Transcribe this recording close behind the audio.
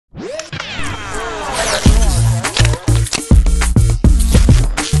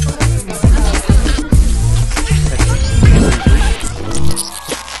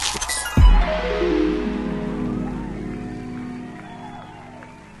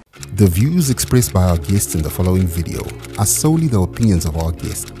The views expressed by our guests in the following video are solely the opinions of our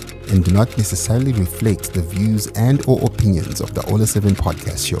guests and do not necessarily reflect the views and or opinions of the Ola 7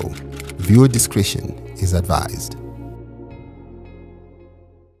 podcast show. Viewer discretion is advised.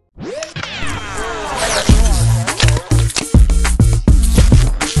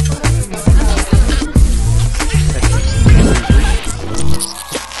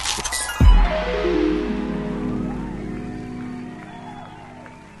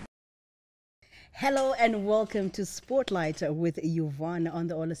 Hello and welcome to Sportlight with Yvonne on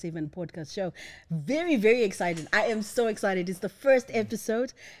the Ola 7 podcast show. Very, very excited. I am so excited. It's the first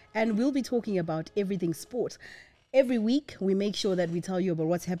episode and we'll be talking about everything sport. Every week, we make sure that we tell you about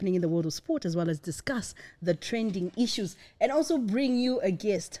what's happening in the world of sport as well as discuss the trending issues and also bring you a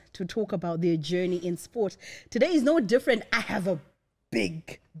guest to talk about their journey in sport. Today is no different. I have a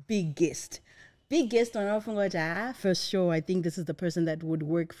big guest. Big guest on our first show. I think this is the person that would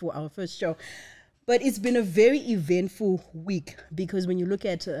work for our first show. But it's been a very eventful week because when you look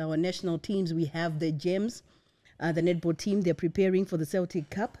at our national teams, we have the Gems, the netball team. They're preparing for the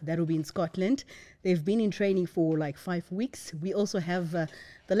Celtic Cup. That will be in Scotland. They've been in training for like 5 weeks. We also have the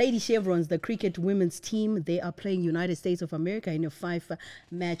Lady Chevrons, the cricket women's team. They are playing United States of America in a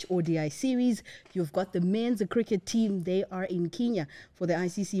 5-match ODI series. You've got the men's cricket team. They are in Kenya for the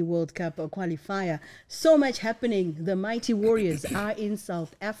ICC World Cup qualifier. So much happening. The Mighty Warriors are in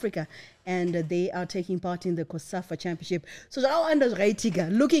South Africa and they are taking part in the COSAFA Championship. So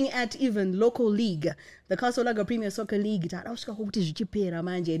looking at even local league, the Kasolaga Premier Soccer League, and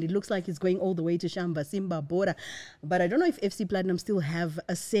it looks like it's going all the way to Shamba, Simba, Bora. But I don't know if FC Platinum still have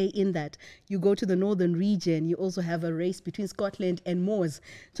a say in that. You go to the northern region, you also have a race between Scotland and Moors,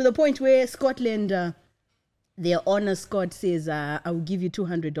 to the point where Scotland... their honor squad says, I'll give you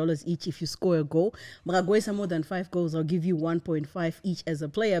 $200 each if you score a goal. Maragoesa more than 5 goals, I'll give you 1.5 each as a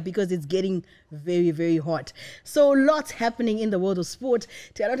player because it's getting very, very hot. So lots happening in the world of sport.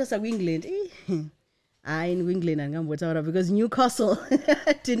 England. In England, because Newcastle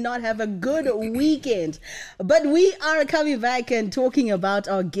did not have a good weekend. But we are coming back and talking about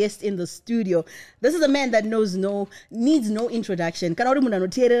our guest in the studio. This is a man that needs no introduction.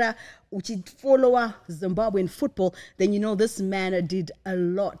 Which follower Zimbabwean football, then you know this man did a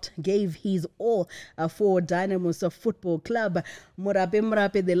lot, gave his all for Dynamos Football Club. Murape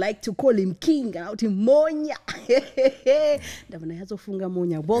Murape, they like to call him King. Out in Monya.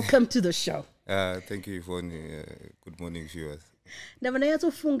 Welcome to the show. Thank you, Yvonne. Good morning, viewers.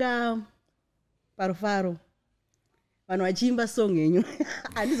 Funga Parufaro. Wanwachimba song yenyu.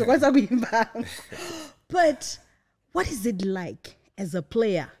 Andizokwaza kuimba. But what is it like as a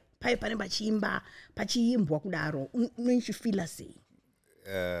player? The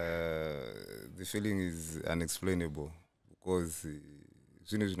feeling is unexplainable because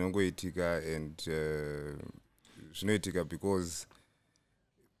because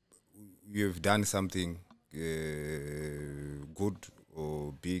you have done something good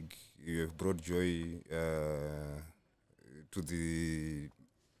or big. You have brought joy to the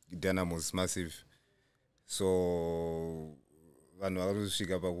Dynamos massive. So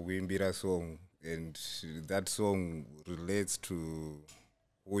song, and that song relates to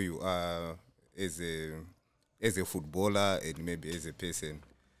who you are as a footballer and maybe as a person.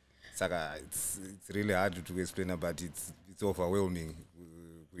 It's really hard to explain, but it's overwhelming.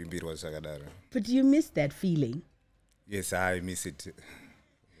 But do you miss that feeling? Yes, I miss it.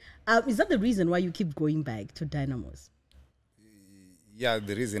 Is that the reason why you keep going back to Dynamos? Yeah,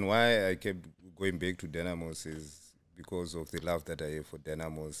 the reason why I kept going back to Dynamos is because of the love that I have for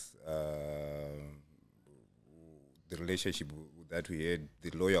Dynamos, the relationship that we had,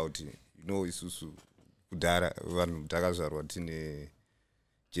 the loyalty. You know, isusu kudara vanhu takazvarwa tine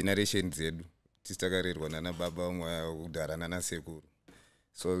generation zedu tisitakarerwa nana baba vamwe kudhara nana sekuru.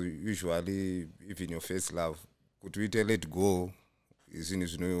 So usually, if in your first love, kuti uite let go, it's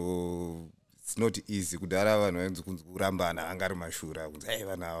not easy. Kudhara vanhu vainzi kunzi kurambana angari mashura kunzi hey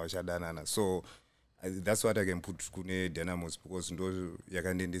vanhu ava vachadanana. So that's what I can put kune Dynamos because ndo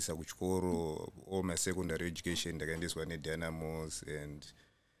yakandiendesa kuchikoro, all my secondary education ndakaendeswa neDynamos, and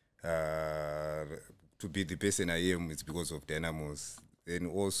to be the person I am it's because of Dynamos. Then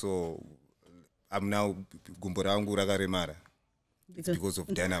also I'm now gumbo rangu rakaremara. It's because of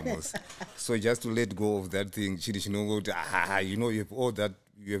Dynamos. So just to let go of that thing, you know, you have all that,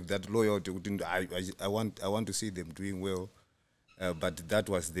 you have that loyalty. I want to see them doing well. But that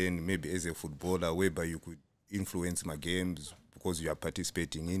was then maybe as a footballer, whereby you could influence my games because you are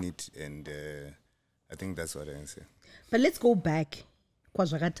participating in it, and I think that's what I say. But let's go back.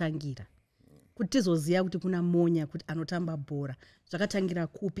 Kwazwakatangira. kuti tizoziva kuti kuna monya kuti anotamba bhora zvakatangira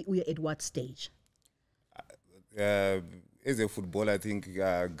kupi uye at what stage? As a footballer, I think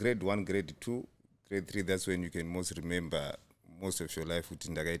grade 1, grade 2, grade 3, that's when you can most remember most of your life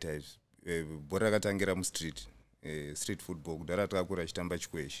kuti ndakaita izvi. Bhora rakatangira mustreet, street football, kudhara takakura chitamba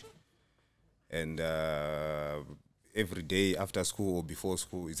chikweshi. And every day after school or before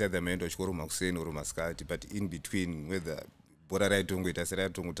school, it's either maendo chikoro makuseni or masikati, but in between, whether bhora raitongoita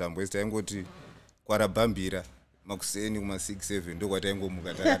seraitongotambwa, esi taingoti kwarabhambira makuseni kuma 6-7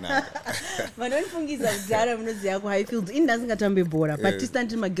 ndokwataingomuka takanaka. Vanonifungisa kudhara munoziva kuhighfields ini ndasingatambe bhora but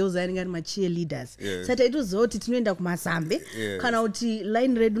tisitandi magirls ainenge ari macheerleaders saka taitoziva kuti tinoenda kumazambe kana kuti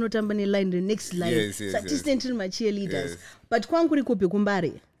line red unotamba neline next line saka tisitandi tiri macheerleaders but kwangu kuri kupi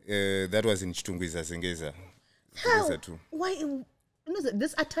kumbare? That was in Chitungwiza Sengeza. How? Why?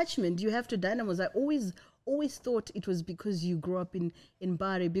 This attachment you have to Dynamos, I always thought it was because you grew up in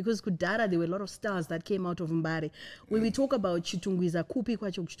Mbare, because kudara there were a lot of stars that came out of Mbare. When we talk about Chitungwiza, kupi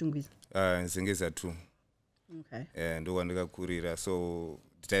kwacho Chitungwiza? Sengeza too. Okay. And ndikakakurira, so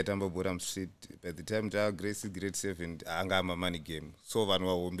taitamba bhora street. By the time grade 7 anga ama game. So vanhu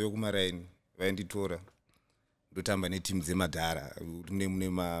vahombe kumaraini vainditora ndotamba neteam dzemadhara mune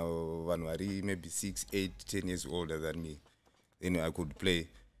vanhu vari maybe 6, 8, 10 years older than me. Then I could play.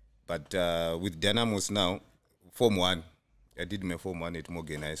 But with Dynamos now, Form 1, I did my Form 1 at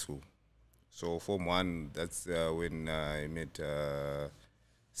Morgan High School. So Form 1, that's when I met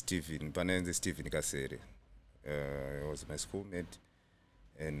Stephen Kasere. He was my schoolmate.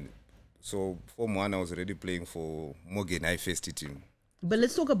 And so Form 1, I was already playing for Morgan High first team. But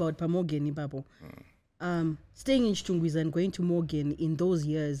let's talk about Pamorgan, Babo. Staying in Chitungwiza and going to Morgan in those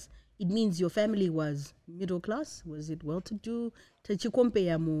years, it means your family was middle class? Was it well-to-do?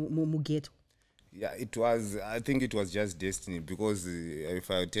 Tachikompeya mu ghetto? Yeah, it was. I think it was just destiny because if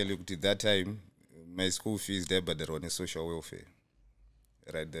I tell you at that time, my school fees there, but they were on social welfare.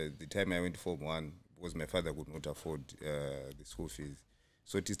 Right, the time I went Form 1, because my father could not afford the school fees.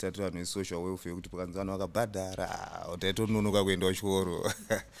 So it started on social welfare. Kuti pakanzana wakabhadhara, utaitononoka kuenda kuchikoro.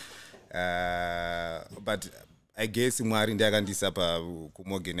 But I guess Mwari ndakandisa pa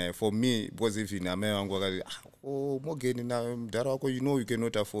kuMorgan. For me, because if in amai wangu wakati Morgan na mdara wako, you know you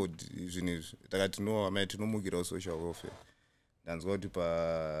cannot afford izvi. Takati no amai tinomukira social welfare. Ndanzwa kuti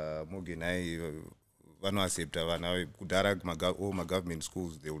pa Morgan vano accepta vana kudhara all my government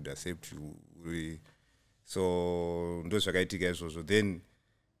schools they would accept you. So ndo zvakaitika izvozvo. Then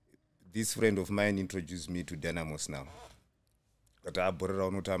this friend of mine introduced me to Dynamos now. Kati abhorera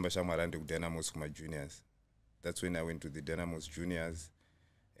unotamba shamwari ande kuDynamos kuma juniors. That's when I went to the Dynamos juniors,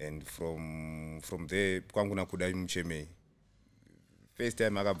 and from there kwangu nakuda muchemei. First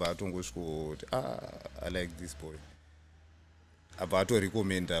time akabva atongosvika I like this boy. Abva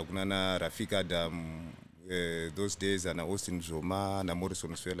atorecommenda kunana Rafik Adam those days, and Austin Zoma and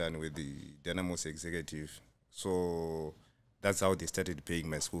Morrison Swellan with the Dynamos executive. So that's how they started paying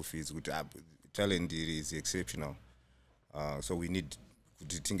my school fees. With talent is exceptional. So we need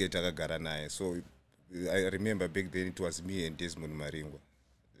to takagara naye. So I remember back then it was me and Desmond Maringwa.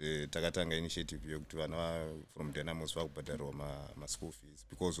 Takatanga initiative yokuti vana from Dynamos vakubhadharwa ma school fees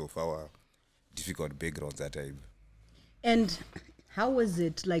because of our difficult backgrounds that time. And how was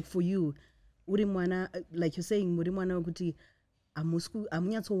it like for you? Uri mwana, like you're saying, muri mwana wekuti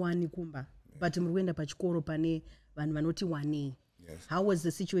amunyatsowani kumba, but muri kuenda pachikoro pane vanhu vanoti wani. Yes. How was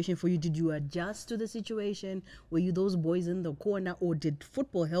the situation for you? Did you adjust to the situation? Were you those boys in the corner, or did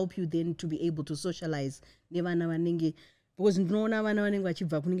football help you then to be able to socialize nevana vanenge? Because ndinoona vana vanenge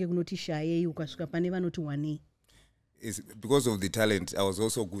vachibva kunenge kunoti shaye ukasvika pane vanoti wani. Because of the talent, I was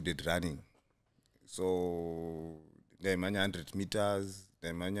also good at running. So ndaimanya 100 meters,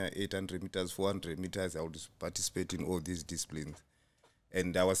 ndaimanya 800 meters, 400 meters. I would participate in all these disciplines,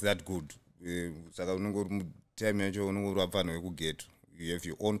 and I was that good. Saka unongori time yacho unongori vanhu vekugeto. You have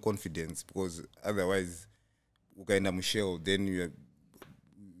your own confidence, because otherwise ukaenda mushell then you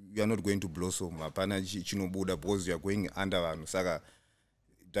are not going to blossom. Hapana chinobuda because you are going under vanhu. Saka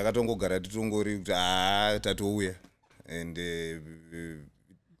takatongogara titongori kuti tatouya, and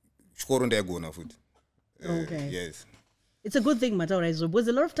chikoro ndaigona futi. Okay. Yes. It's a good thing, Mataura, because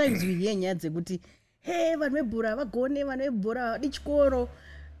a lot of times we hear nyadze kuti hey vanhu vebhora vagone, vanhu vebhora dichikoro.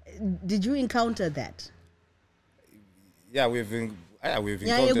 Did you encounter that? Yeah, we've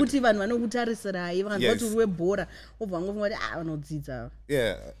encountered. Yekuti vanhu vanokutarisira vanhu vati webhora obva ngofunga kuti vanodzidza.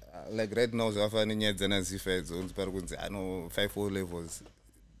 Yeah, like right now zvafana nyadzana zifa idzo pari kunzi 5 levels.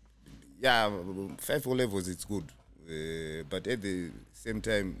 Yeah, 5 levels it's good. But at the same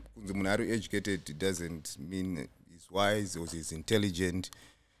time kunzi munhu ari educated doesn't mean he's wise or he's intelligent.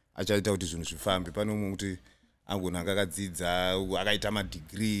 achaita kuti zvinhu zvifambe. Pane umwe kuti angona akadzidza akaita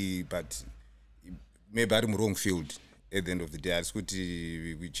madegree but maybe ari wrong field at the end of the day. Asi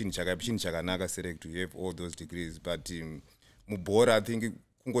kuti chinhu chakanaka select to have all those degrees, but mubhora I think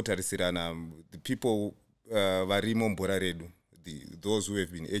kungotarisirana the people varimo mubhora redu, those who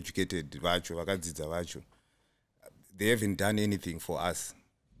have been educated vacho vakadzidza vacho, they haven't done anything for us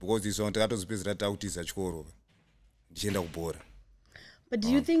because iso takatozopedzera tautiza chikoro ndichienda kubhora. But do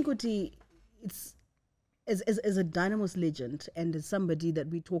you think Uti, it's as a Dynamos legend and as somebody that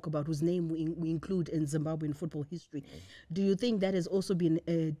we talk about whose name we include in Zimbabwean football history, do you think that has also been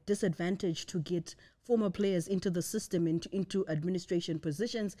a disadvantage to get former players into the system, into administration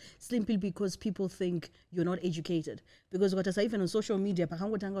positions, simply because people think you're not educated? Because what I say, even on social media,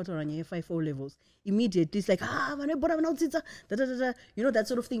 your 5 levels, immediately it's like, you know, that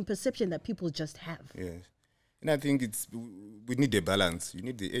sort of thing, perception that people just have. Yes. And I think we need a balance. You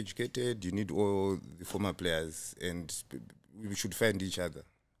need the educated, you need all the former players, and we should find each other.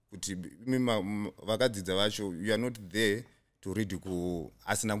 You are not there to ridicule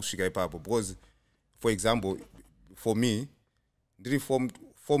because, for example, for me, Form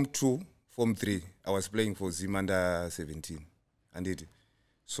 2, Form 3, I was playing for Zim under 17.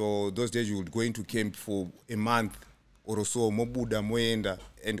 So those days you would go into camp for a month or so, Mobuda, Moenda,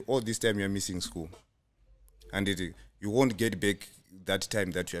 and all this time you are missing school. And you won't get back that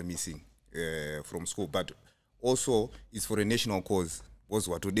time that you are missing from school. But also, it's for a national cause. Was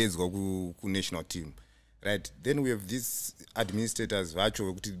what today's go national team, right? Then we have these administrators,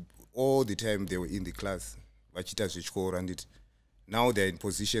 all the time they were in the class, and now they're in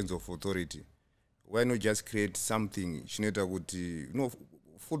positions of authority. Why not just create something? You know,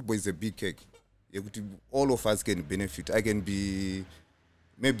 football is a big cake. All of us can benefit. I can be.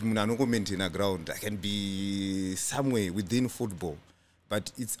 Maybe I maintain a ground. I can be somewhere within football,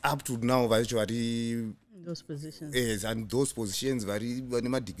 but it's up to now. Those positions. Yes, and those positions very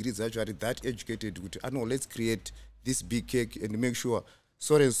degrees actually that educated. I know. Let's create this big cake and make sure.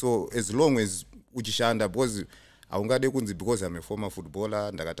 So as long as uchishanda, because I'm a former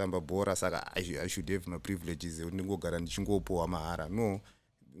footballer, ndakatamba bora, saka I should have my privileges. No.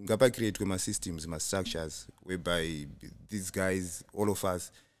 Ngapa create my systems, my structures, whereby these guys, all of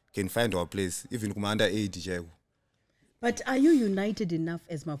us, can find our place, even under 80. But are you united enough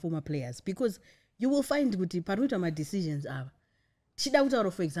as my former players? Because you will find that my decisions are.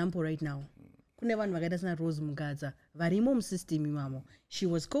 For example, right now, Rose Mugaza, Varimom system imamo. She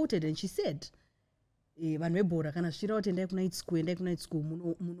was quoted and she said, night school,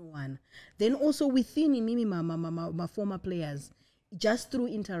 then also within me, my former players, just through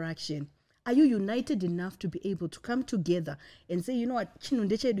interaction, are you united enough to be able to come together and say, you know what,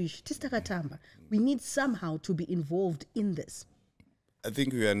 we need somehow to be involved in this? I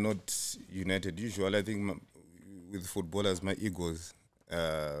think we are not united. Usually, I think with footballers, my egos.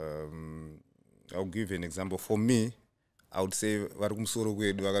 I'll give you an example. For me, I would say,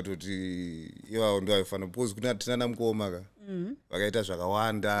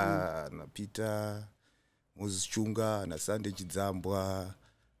 Peter, Moses Chunga, and Sunday Chidzambwa,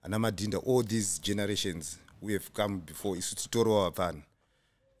 and Amadinda, all these generations we have come before.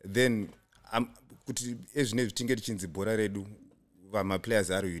 Then, as my players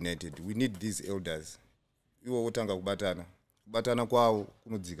are united. We need these elders. My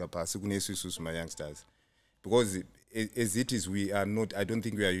youngsters. Because as it is, we are not, I don't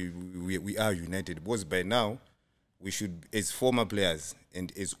think we are united. Because by now, we should, as former players,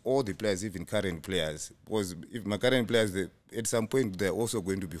 and as all the players, even current players, because if my current players, at some point, they're also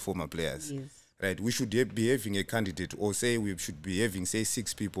going to be former players. Yes. Right? We should be having a candidate, or say we should be having, say,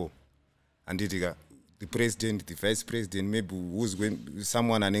 6 people. And the president, the vice president, maybe who's going,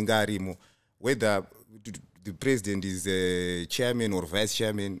 someone an engarimo, whether the president is a chairman or vice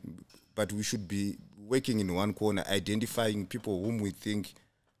chairman, but we should be working in one corner, identifying people whom we think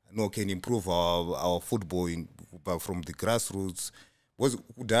can improve our football from the grassroots. Was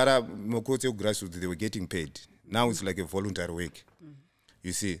Udara Mokote grassroots, they were getting paid. Now it's like a voluntary work.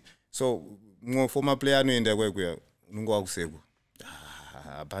 You see. So more former player no in the work where Nungo Sego.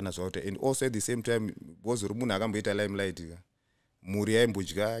 And also at the same time was Rumuna Gambeta limelight. Muria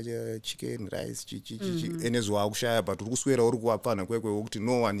Mbujga, chicken, rice, and as well, but Ruswera or Guapana, where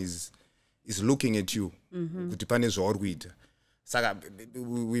no one is looking at you. Saga,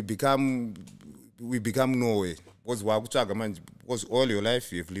 we become nowhere. Because all your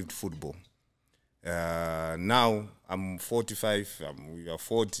life you have lived football. Now I'm 45, we are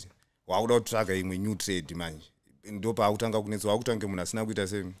 40. Without tracking a new trade, man. And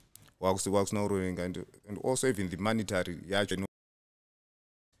also even the monetary,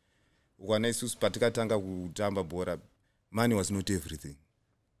 ukana isusu patikatanga kutamba bhora, money was not everything.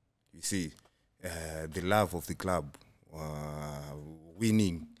 You see, the love of the club,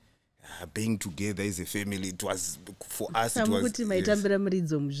 winning, being together as a family, it was for us. It was.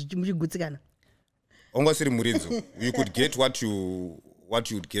 You could get what you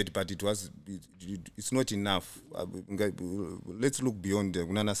would get, but it's not enough. Let's look beyond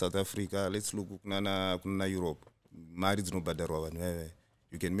kunana South Africa. Let's look kunana Europe. Marriage no badarwa.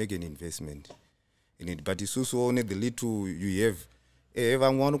 You can make an investment in it, but it's also only the little you have.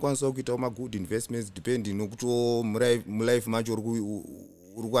 Everyone wants to get good investments depending on life match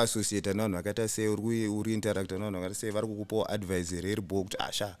or associate and I say or interact and I say varukupo advisory booked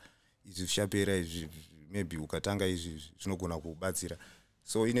asha is shapera maybe ukatanga is not gonna kubatsira.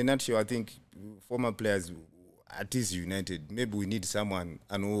 So in a nutshell, I think former players at least united, maybe we need someone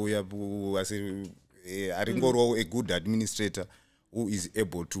and we have a good administrator who is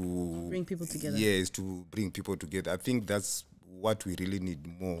able to bring people together. Yes, to bring people together. I think that's what we really need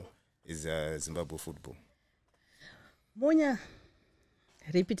more is Zimbabwe football. Monya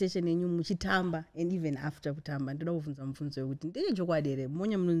reputation yenyu muchitamba and even after kutamba ndoda kuvunza mubvunzo wekuti ndine chokwadi ere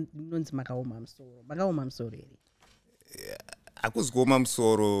Monya munonzi makaoma musoro ere? Akuzi kuoma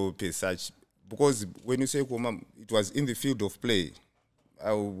musoro per such, because when you say kuoma, it was in the field of play.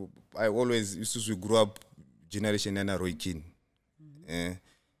 I always used to grow up generation Nana Roy Keane,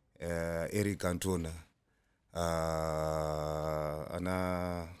 Eric Cantona,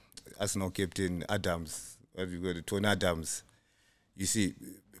 Arsenal captain Adams, what do you got? Tony Adams. You see,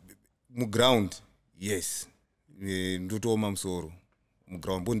 ground, yes.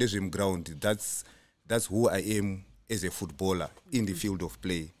 Ground, that's who I am as a footballer in the field of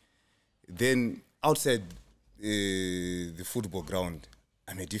play. Then outside the football ground,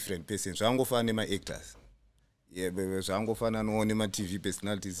 I'm a different person. So I'm going to find my actors. Yeah, so I'm going to find my TV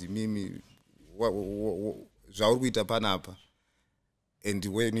personalities. Mimi, and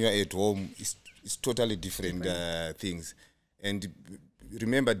when you're at home, it's totally different things. And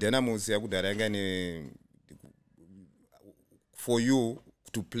remember, Dynamos, for you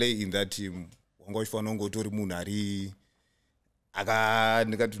to play in that team, not to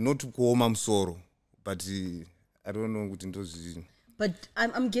kuoma musoro, but I don't know. But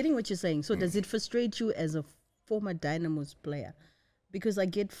I'm getting what you're saying. So does it frustrate you as a former Dynamos player? Because I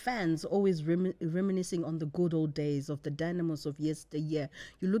get fans always reminiscing on the good old days of the Dynamos of yesteryear.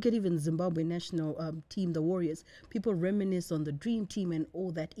 You look at even Zimbabwe national team, the Warriors, people reminisce on the Dream Team and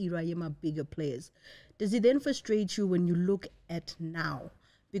all that era, Yema bigger players. Does it then frustrate you when you look at now?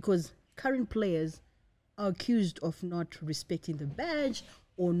 Because current players are accused of not respecting the badge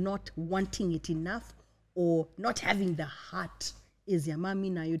or not wanting it enough or not having the heart is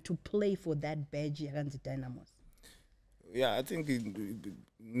Yamami Nayo to play for that badge against the Dynamos. Yeah, I think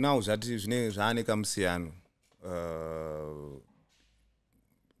now that is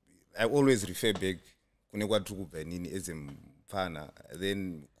I always refer back as a fan.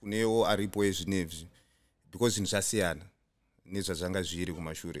 Then kuneo aripo ezvinevzi because in Shasiana nezva zvanga zviri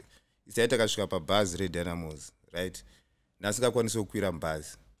kumashure. Isaita kasvika pabhazi reDynamos, right? Nasingakwanisa kukwira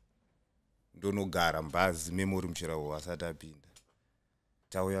mbhazi. Ndonogara mbhazi memory muchirawo wasati apinda.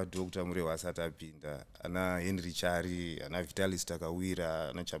 Tauya Dr. Mure wasati apinda, ana Henry Chari, ana Vitalis Takawira,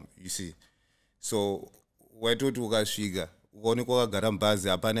 ana you see. So waitoti ukasvika uone kwakagara mbhazi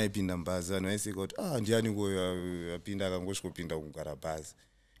hapana ipinda mbhazi vanhu vaiseka kuti ndiani uyo apinda akangosvikopinda kugara bhazi.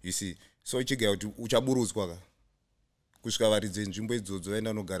 You see. So chigaya kuti uchaburutswa ka kusvika varidze nzvimbo idzodzo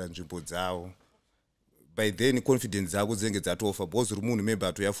vaenda nogara nzvimbo dzavo. By then confidence dzako dzinenge dzatofa because uri munhu maybe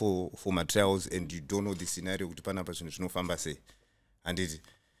atoya for materials and you don't know the scenario kuti panapa zvinhu zvinofamba sei. Handiti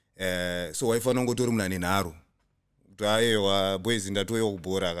so waifanira kungotori munhu ane nharo kuti aiwa boys ndatoyewo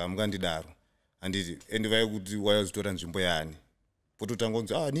kubhora kamukandidaro. Handiti and vaikuti wayazotora nzvimbo yaani pototanga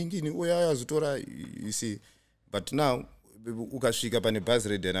kunzi ningini uya ayazotora. You see. But now ukasvika pane bhazi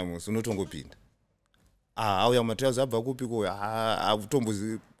reDynamos unotongopinda auya materials abva kupi ko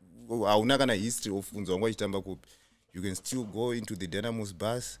hauna kana history of unzwa wanga uchitamba kupi. You can still go into the Dynamos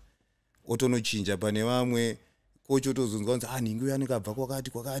bus otonochinja pane vamwe kochotozonzwa kunzi ningi uya anekabva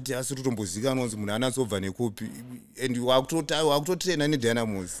kwakati asi totombozikanwa kunzi munhu anatsobva nekupi and wakutotraina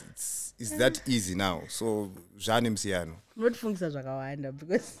neDynamos. It's that easy now. So zvane musiyano. Munotifungisa zvakawanda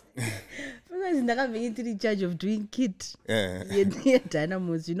because ndakamvenge tiri charge of doing kit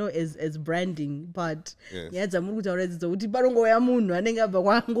Dynamos, you know, as branding, but yadza muri kutaura dzidzo kuti parongoya munhu anenge abva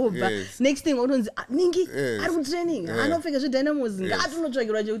kwangobva. Next thing utonzi ningi ari kutraining anopfeka zveDynamos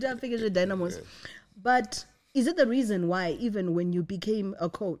ngatonotsvagirwa chekuti apfeke zveDynamos. But is it the reason why even when you became a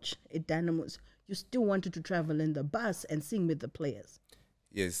coach at Dynamos you still wanted to travel in the bus and sing with the players?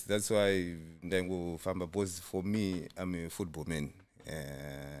 Yes, that's why Ndango Famba, because for me, I'm a football man,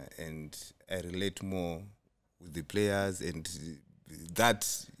 and I relate more with the players, and that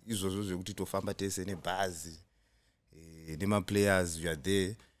is also the to Famba test any buzz. The players, you are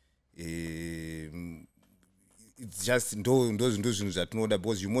there. It's just those that know that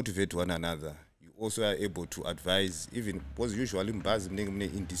because you motivate one another. You also are able to advise, even because usually in buzz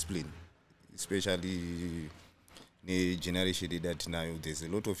in discipline, especially the generation that now there's a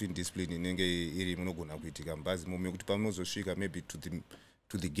lot of indiscipline in iri munogona kuitika mbazi momwe kuti pamunozosvika maybe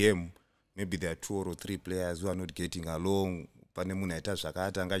to the game, maybe there are 2 or 3 players who are not getting along, pane munhu aita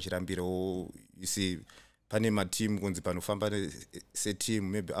zvakati anga achirambirawo, you see pane mateam kunzi panofamba seteam,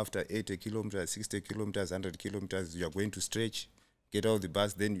 maybe after 80 kilometers, 60 kilometers, 100 kilometers you are going to stretch, get out of the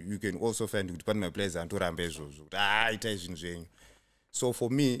bus, then you can also find kuti pane maplayers antoramba izvozvo kuti itai zvinhu zvenyu. So for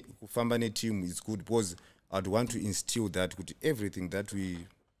me kufamba neteam is good because I'd want to instill that with everything that we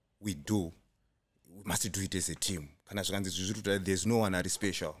do, we must do it as a team. There's no one that is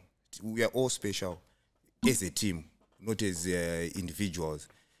special. We are all special as a team, not as individuals.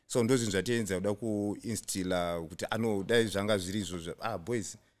 So those things that instill kuti dai zvanga zviri izvozvo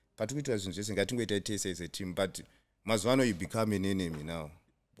boys patikuita zvinhu zvese ngatingoita tese as a team, but mazuvano you become an enemy now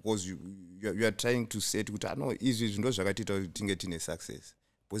because you are trying to set kuti izvi zvinhu ndo zvakatiita kuti tinge tine success.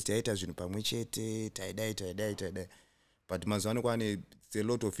 Because taita zvinhu pamwe chete taidai, but mazuvano kwane it's a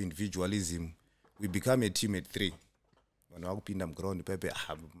lot of individualism. We become a team at 3 vanhu vakupinda muground pepe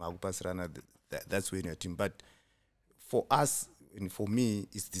makupasirana, that's when you're a team. But for us and for me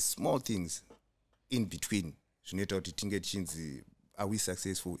it's the small things in between zvinoita kuti tinge tichinzi are we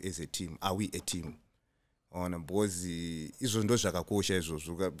successful as a team, are we a team ona, because izvo ndo zvakakosha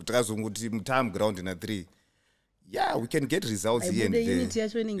izvozvo. Takazongokuti mutaa muground na 3, yeah, we can get results here and there. Yes,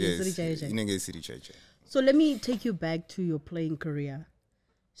 so let me take you back to your playing career.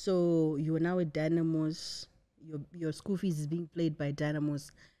 So you are now at Dynamos. Your school fees is being played by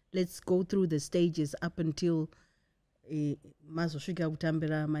Dynamos. Let's go through the stages up until Mazoshiga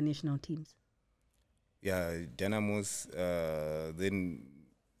Utambera, my national teams. Yeah, Dynamos, then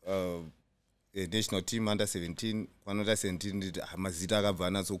national team under 17, under 17 mazita akabva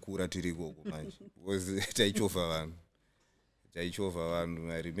anatsokura tiri ikoko manje because taichova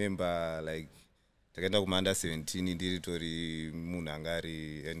vanhu. I remember like takaenda kuma under 17 ndiri tori munhu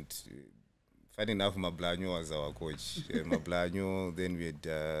angari, and funny enough Mablanyo was our coach. Mablanyo, then we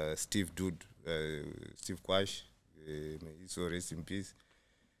had Steve Kwash, may he so rest in peace.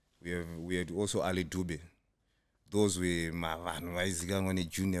 We had also Ali Dube. Those were vanhu vaizikanwa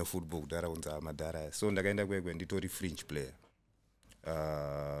nejunior football kudhara kunzi amadhara. So ndakaenda kwekwe nditori fringe player.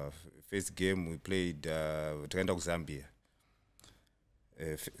 First game we played takaenda kuZambia.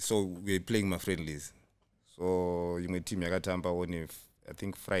 So we were playing my friendlies. So imwe team yakatamba on I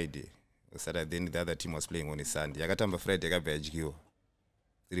think Friday or Saturday, then the other team was playing on a Sunday. Yakatamba Friday yakabva yadyiwa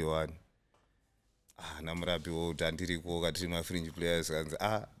 3-1. Namurape tandiriko katiri mafringe players kanzi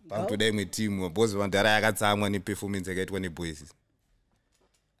pamtoda imwe team boss vandara yakatsamwa neperformance yakaitwa neboys.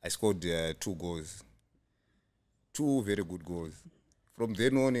 I scored 2 goals, 2 very good goals. From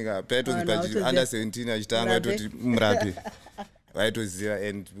then on paitozi under 17 achitanga toti Murape vaitoziva,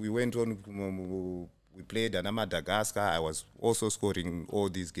 and we went on. We played Madagascar. I was also scoring all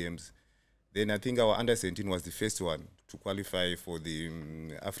these games. Then I think our under 17 was the first one to qualify for the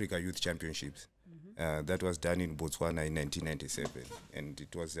Africa Youth Championships. That was done in Botswana in 1997, and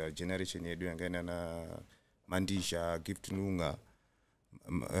it was a generation yedu yangana Mandisha, Gift Lunga,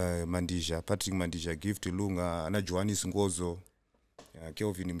 Patrick Mandisha, Gift Lunga, ana Johannes Ngozo,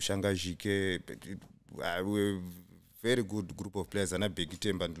 Kelvin Mshangajike. We were very good group of players. Ana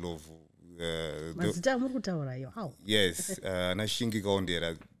Begitemba and Love. Yes, ana Shingi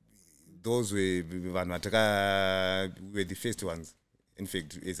Kaondera. Those were the first ones. In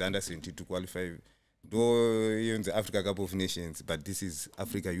fact, it's under 17 to qualify. Though in the Africa Cup of Nations, but this is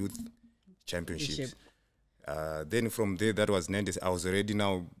Africa Youth Championships. Then from there, that was 90s. I was already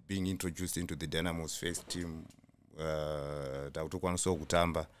now being introduced into the Dynamos first team.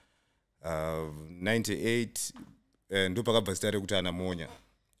 98, ndo pakabva zita rekuti anamonya.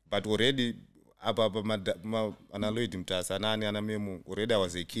 But already, analoid mtasa, ana memo, already I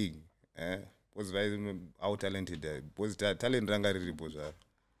was a king. Was how talented. Was talent ranga riripo zvaro.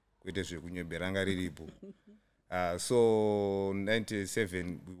 Kwete zvekunyebe ranga riripo. So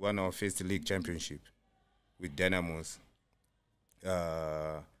 97 we won our first league championship with Dynamos.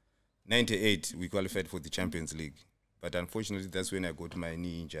 98 we qualified for the Champions League, but unfortunately that's when I got my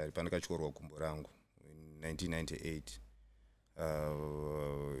knee injury. Pandakachorwa gumbo rangu in 1998.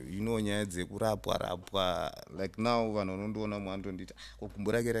 You know, nyaya dzekurapwa like now vanhu vanondoona mwandonditi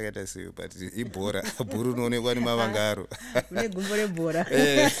gumbo rake rakaita sei but ibhora bhuru unoonekwa nemavangaro une gumbo rebhora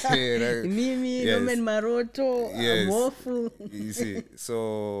mimi Norman Maroto Mofu. You see, so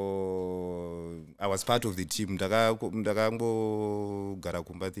I was part of the team. Ndakangogara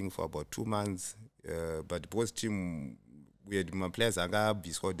kumba, I think, for about 2 months, but both team we had my players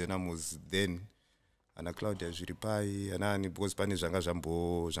akabviswa Dynamos then ana Claudia Zviripai anani because pane zvanga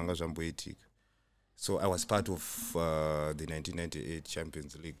zvamboitika. So I was part of the 1998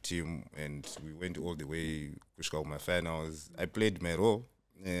 Champions League team, and we went all the way to my finals. I played my role,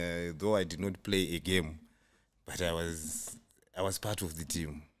 though I did not play a game, but I was part of the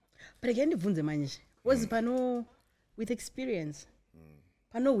team. But again, was pano with experience.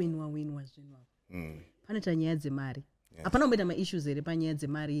 Pano winwa. Pano tanyaya dzemari. Apana umbeta ma issues ere panyaya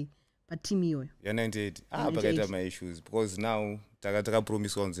dzemari pa team iyoyo. Ya 98. Pakaita ma issues because now taka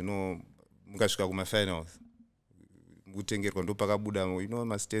promise once, you know, mukasvika kuma finals. Mutengerwa ndo pakabuda, you know,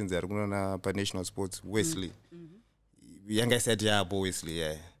 ma stands ari kunona pa national sports Wesley. Yanga isati yapo Wesley,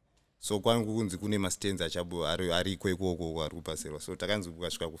 yeah. So kwangu kunzi kune ma stands achabo ari ikoko ari kupasirwa. So takanzi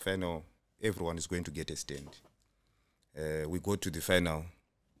kukasvika ku final, everyone is going to get a stand. We go to the final.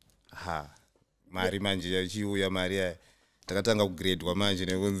 Mari manje yachiuya mari ya takatanga kugradwa manje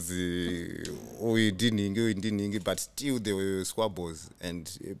nekunzi uyidiningi, but still there were squabbles,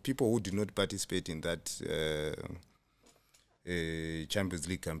 and people who did not participate in that Champions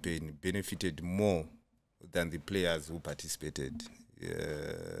League campaign benefited more than the players who participated.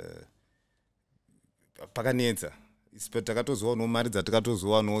 Pakanetsa takatozowa no mari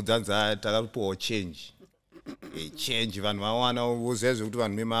dzatakatozowa no dzanza takapuwa change vanhu vawana woziva zvekuti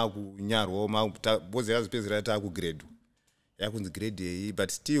vanhu memakunyarwa boziva zvipedzera takugrade yakunzi grade yeyi,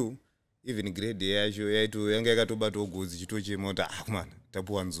 but still even grade yacho yanga yakatobatawo godzi chitochemota kumana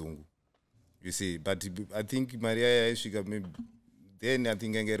tapuwa nzungu, you see. But I think mari yaisvika then I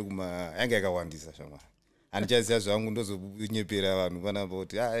think yanga yakawandisa shamwari. Handichaziva zvangu ndozonyepera vanhu vanamba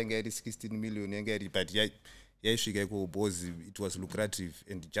kuti yanga iri 16 million yanga iri, but yaisvika iko because it was lucrative,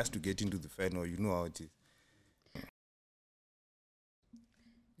 and just to get into the final, you know how it is.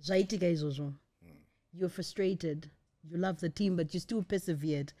 Zvaitika izvozvo. You're frustrated. You love the team, but you still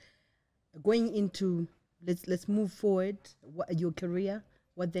persevered. Going into let's move forward. Your career.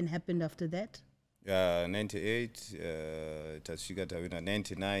 What then happened after that? 98. Tashika Tawina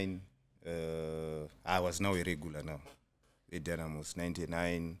 99. I was now a regular now. At Dynamos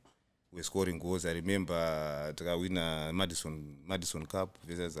 99. We're scoring goals. I remember Takawina Madison Cup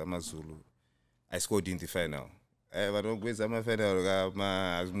versus Amazulu. I scored in the final. Vanogweza mafinal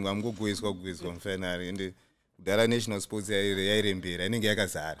mungamugogwezwa mufinal, and the national sports yairembera inenge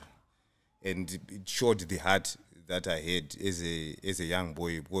yakazara, and it showed the heart that I had as a young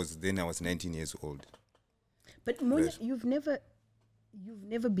boy, because then I was 19 years old. But Monya, you've never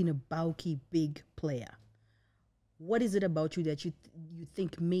been a bulky big player. What is it about you that you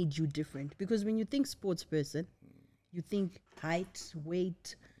think made you different? Because when you think sports person, you think height,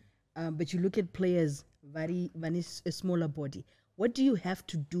 weight, but you look at players very a smaller body. What do you have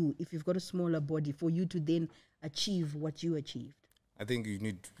to do if you've got a smaller body for you to then achieve what you achieved? I think you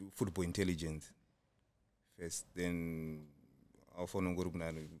need football intelligence first, then often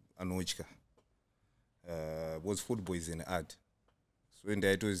anochka. Because football is an art. So when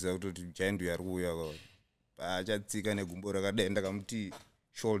I told you to giant we are who achatsika negumbo rakadaenda kamuti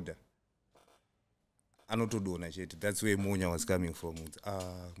shoulder anotodona chete. That's where Monya was coming from.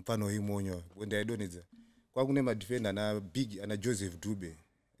 Mpano hii Monya when I don't it kwakune madefender ana big ana Joseph Dube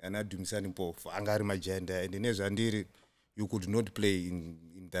ana Dumisani Mpofu angari majanda, and nezvandiri you could not play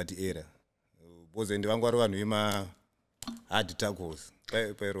in that era because and vangu vari vanhu vema hard tackles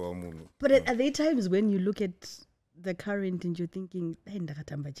pairwa munhu. But are there times when you look at the current and you're thinking, hey,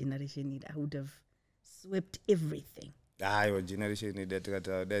 ndakatamba generation I would have swept everything? Your generation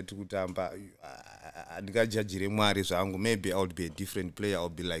that kutamba andikajajire mwari zvangu, maybe I would be a different player. I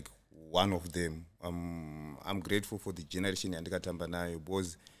would be like one of them. I'm grateful for the generation andikatamba nayo,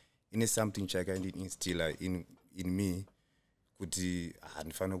 because ine something chakaindi instill in me kuti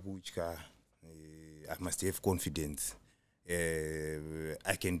andifana kutya, I must have confidence.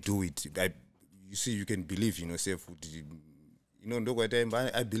 I can do it. You see, you can believe in yourself. You know,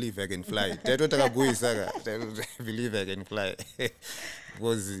 I believe I can fly. I believe I can fly.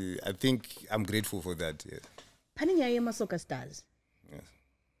 Because I think I'm grateful for that. Yeah. Paninyayema Soccer Stars. Yes.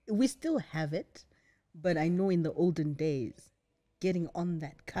 We still have it, but I know in the olden days, getting on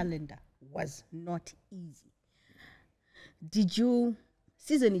that calendar was not easy. Did you,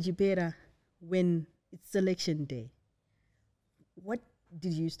 season Ijipera, when it's selection day, what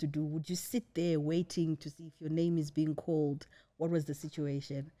did you used to do? Would you sit there waiting to see if your name is being called? What was the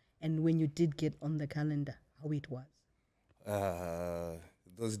situation? And when you did get on the calendar, how it was?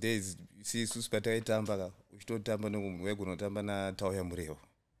 Those days, you see, suspata itamba, uchitotamba nomunhu wegunotamba na Tauya Mureva.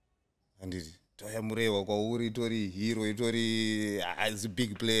 And Tauya Mureva kwa uri tori hero, itori as a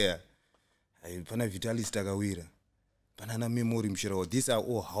big player. Pana Vitalis Tagawira, Panana Memory Mshirawo. These are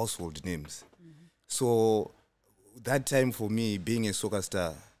all household names. So that time for me, being a soccer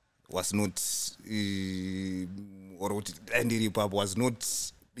star was not, or what Andy Repub was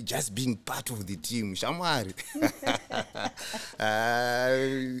not just being part of the team. Shamwari.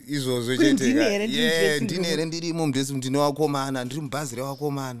 Izvozvo cheteka. Yeah, ndinere ndirimo mudhesi ndine wakomana, ndiri mubhazi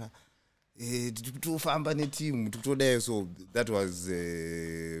rewakomana. Tofamba neteam, totodayo. So that was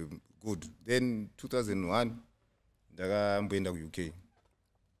good. Then 2001, ndakamboenda ku-UK.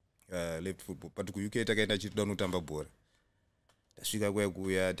 Left football. But ku-UK takaenda chitoda unotamba bhora. Tasvika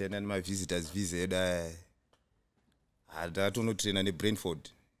kwekuya taenda nema-visitors visa takatonotraina neBrentford.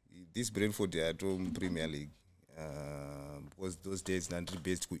 This Brentford ato Premier League. Because those days ndandiri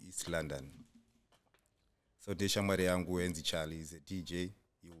based ku-East London. So neshamwari yangu Enzi Charlie is a DJ.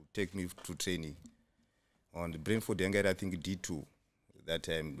 He would take me to training. On the Brentford yanga I think D2 that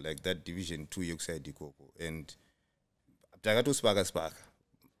time, like that division 2 yokuside ikoko. And takatosipaka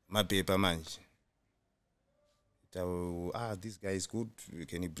mapepa manje. This guy is good.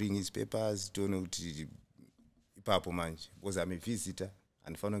 Can he bring his papers? Don't know ipapo manje. Because I'm a visitor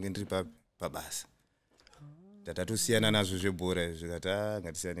and fanonge ndiri pabasa. Tatatosiyana nazvo zvebhora zvikati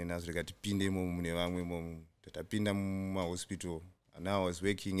ngatisiyane nazvo rikatipinde imomo mune vamwe imomo. Tatapinda mumahospital. And now I was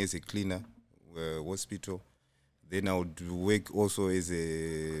working as a cleaner hospital. Then I would work also as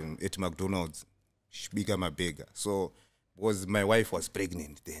at McDonald's, Shbika Mabega. So because my wife was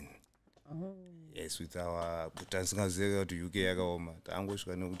pregnant then. Oh. Yes, with our Tanzania to UK yakaoma.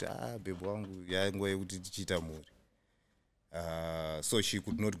 Tangosvika nokuti baby wangu yanguva yekuti tichiita mhuri. So she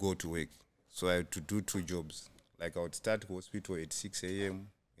could not go to work. So I had to do 2 jobs. Like I would start hospital at 6 a.m.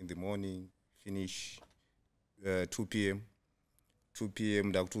 in the morning, finish 2 p.m. 2 p.m.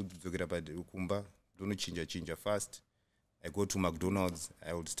 ndakutodzokera pakumba ndonochinja fast. I go to McDonald's.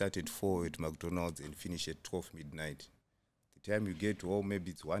 I would start at 4 at McDonald's and finish at 12 midnight. The time you get home,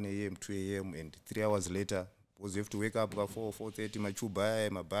 maybe it's 1 a.m., 2 a.m., and 3 hours later, because you have to wake up at 4:30, machuba,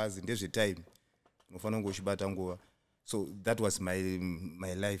 mabhazi, and there's a time. So that was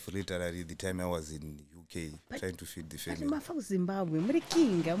my life literally the time I was in UK trying to feed the family. Mafa Zimbabwe, muri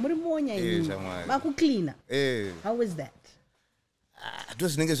kinga, muri monya ini. Maku cleaner. How was that?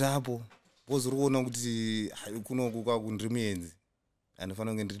 Ndozvinenge zvapo. Because unoona kuti kunoku kwakundiri muenzi.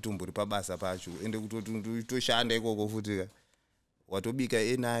 Anofanira kunge ndiri tombori pabasa pacho. Ende kutoshanda ikoko futi. Watobika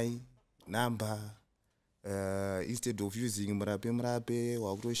NI, number, instead of using Murape,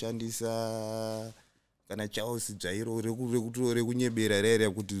 wakutoshandisa kana chausi dzvairo rekunyebera rere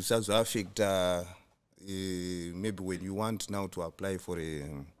kuti usazoaffecta maybe when you want now to apply for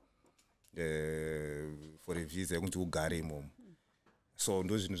a visa yekuti ugare imomo. So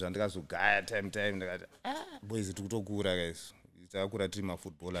ndo zvinhu zvandikazogaya time ndakati boys tikutokura guys. Takakura tiri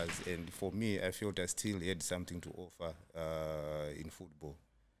ma-footballers, and for me I felt I still had something to offer in football.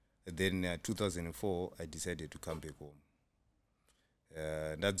 And then 2004 I decided to come back home.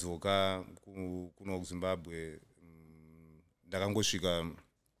 Ndadzoka kuno kuZimbabwe ndakangosvika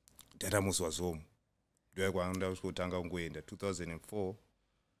Dynamos was home. Ndo kwanga ndakutanga kungoenda 2004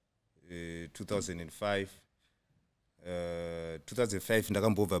 2005 2005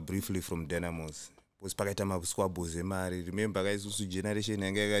 ndakambobva briefly from Dynamos. Because pakaita masquabbles emari. Remember kaisusu generation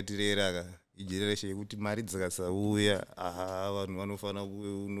yanga yakatirera igeneration yekuti mari dzikasauya vanhu vanofana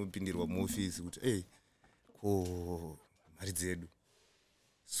kunopindirwa muofisi kuti ko mari dzedu.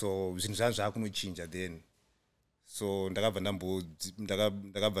 So zvinhu zvanga zvakunochinja then. So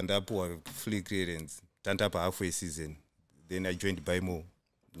ndakabva ndapuwa free clearance tandapa halfway season. Then I joined Baimo.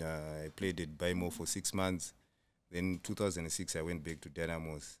 I played at Baimo for 6 months. Then 2006 I went back to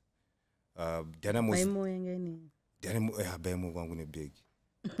Dynamos. Dynamos Baimo yengeni. Baimo kwangu ne big.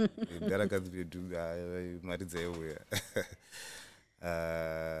 Mari dzaiuya.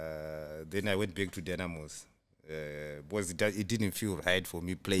 Then I went back to Dynamos. Because it didn't feel right for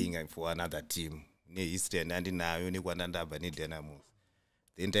me playing for another team. Ne-history andinayo nekwandandabva neDynamos.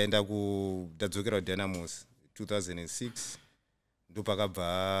 Then ndadzokera Dynamos 2006.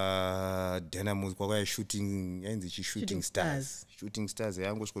 Ndopakabva Dynamos kwakaya shooting yainzi shooting stars. Shooting stars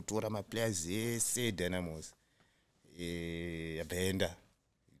yangosvikotora maplayers ese Dynamos. Yabenda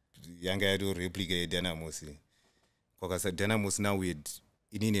yanga yato replica yeDynamos. Kwakasa Dynamos now with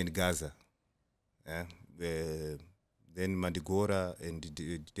in Gaza. Then Mandigora and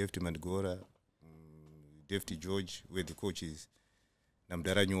Deputy Mandigora, Deputy George, where the coach is.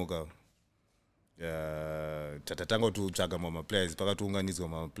 Namdara Nyoga. Tatatanga to chaga mama players, pakatounganidzwa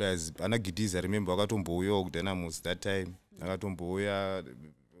mama players. Ana Gidiza, I remember akatomboya Dynamos that time. Akatomboya,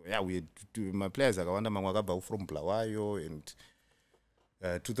 yeah, we had my players akawanda mamwe akabva from Bulawayo, and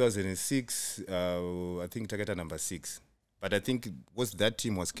 2006 I think Takata number 6. But I think that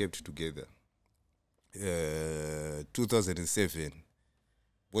team was kept together. 2007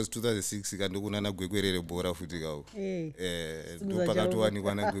 was 2006 kandokunana gwekwerere bhora futi kawo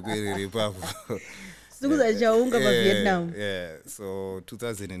ndopakatowanikwa na gwekwerere ipapo Sukuza chaunga pa Vietnam. So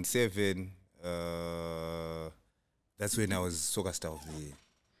 2007 that's when I was soccer star of the year.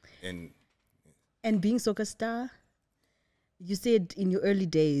 And being soccer star, you said in your early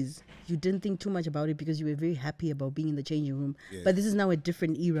days you didn't think too much about it because you were very happy about being in the changing room. Yes. But this is now a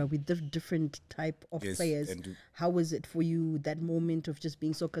different era with different type of Yes, players. and How was it for you, that moment of just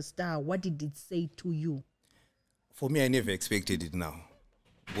being soccer star? What did it say to you? For me, I never expected it now.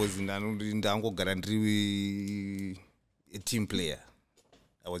 Because ndangogara ndiri a team player.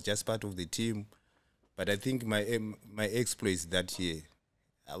 I was just part of the team. But I think my exploits that year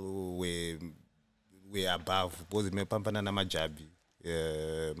were above. Because mepambana na Majabi.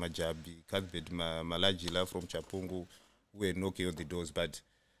 Majabi, Cuthbert, Malajila from Chapungu were knocking on the doors. But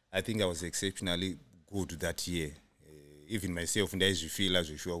I think I was exceptionally good that year. Even myself, and as you feel as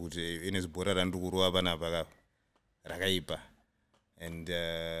you sure would Enes Bora Randuruwa Banabara Ragaipa. And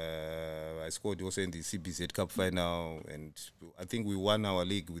I scored also in the CBZ Cup final, and I think we won our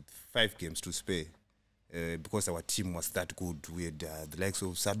league with 5 games to spare because our team was that good. We had the likes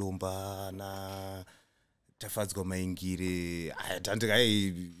of Sadomba, Tafadzgo Maingire,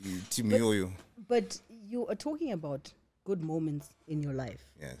 team yoyo. But you are talking about good moments in your life.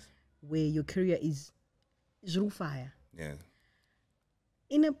 Yes. Where your career is fire. Yeah.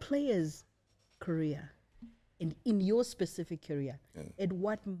 In a player's career, and in your specific career, at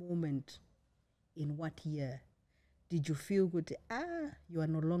what moment, in what year, did you feel good? You are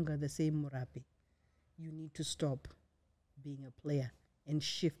no longer the same Murape. You need to stop being a player and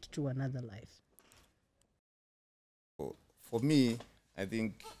shift to another life. For me, I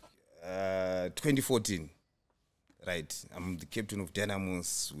think 2014, right? I'm the captain of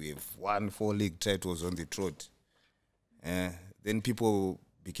Dynamos. We've won 4 league titles on the trot. Then people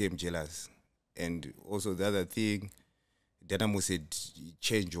became jealous. And also the other thing, Dynamos had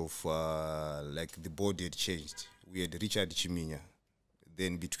change of, like the board had changed. We had Richard Chiminya.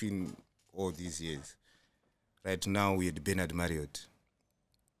 Then between all these years, right now we had Bernard Marriott.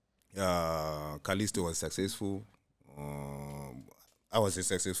 Callisto was successful. I was a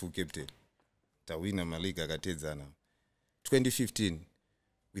successful captain. Tawina Malika Gatezana. 2015,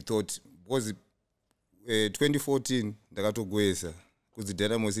 we thought, was it 2014, Dagato Guesa, because the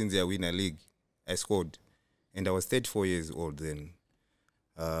Dynamos in there win a league. I scored, and I was 34 years old then.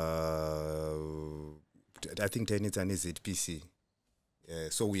 I think Tennyson is at PC.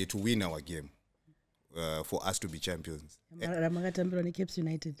 So we had to win our game for us to be champions. Caps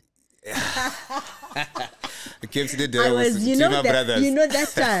United. Caps did you know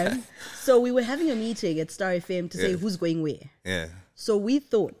that time. So we were having a meeting at Star FM to say who's going where. Yeah. So we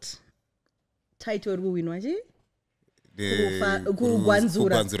thought title will win waje.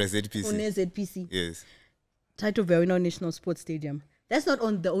 ZPC. Yes. Title Verona National Sports Stadium. That's not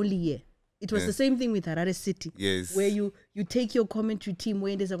on the only year. It was the same thing with Harare City. Yes. Where you take your commentary team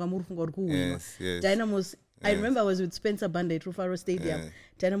when there's a yes, yes. Dynamos. I remember I was with Spencer Banda at Rufaro Stadium.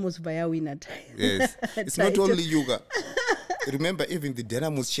 Dynamos via winner. Yes. It's not only Yuga. Remember, even the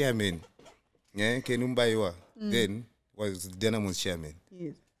Dynamos chairman, Kenumbaiwa, then was the Dynamos chairman.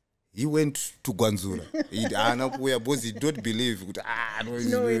 Yes. He went to Gwanzura. He don't believe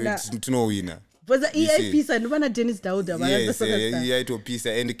it's no winner. But the EI Pisa, no one Dennis Dauda. Yes, EI to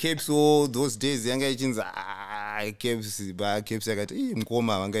Pisa. And the Capes, all those days, young agents, Capes, Capes, I got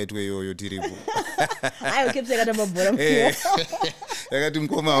Mkoma, and get away your terrible. I kept saying about I got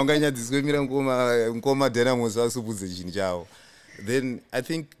Mkoma, and Ganya, this way, Mkoma, Dynamos also puts the Jinjao. Then I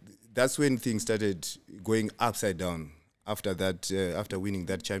think that's when things started going upside down. After that, after winning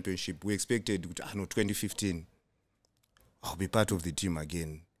that championship, we expected, 2015, I'll be part of the team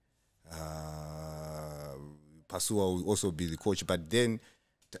again. Pasua will also be the coach, but then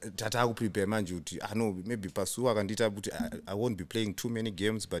Tata will prepare Manju. I know maybe Pasua can I won't be playing too many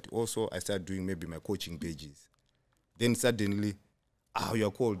games, but also I start doing maybe my coaching pages. Then suddenly, you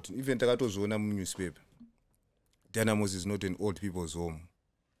are called. Even Tagato Zona newspaper. Dynamos is not an old people's home.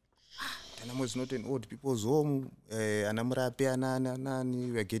 Dynamos is not an old people's home. We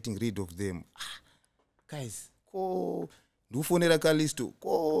are getting rid of them. Guys, ko ndufonera kalisto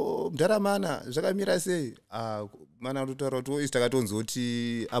ko mdaramana zvakamira sei mana rutaura kuti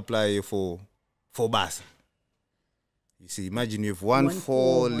takatonzoti apply for basa. You see, imagine you have won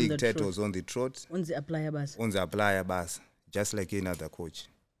 4 league titles on the trot. On the apply basa, just like any other coach.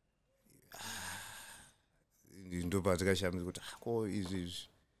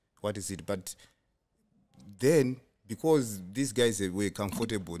 What is it? But then, because these guys were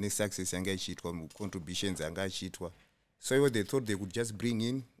comfortable in success and contributions and so they thought they could just bring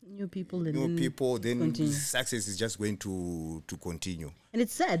in new people, then success is just going to continue. And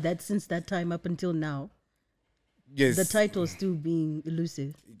it's sad that since that time up until now, yes, the title is still being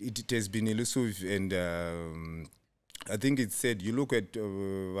elusive. It has been elusive, and I think it's said, you look at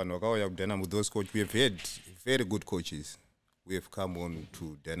Dynamo, those coaches, we have had very good coaches. We have come on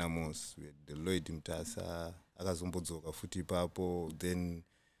to Dynamos, we had Lloyd Mtasa, Akazombozoka Futi Papo, then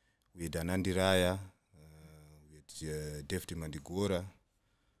we had Anandi Raya, we had Defti Mandigora.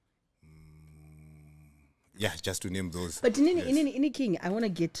 Yeah, just to name those. But in any king, I want to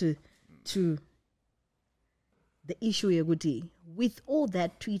get to the issue, Yaguti. With all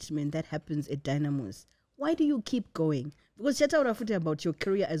that treatment that happens at Dynamos, why do you keep going? Because Chata Urafuti about your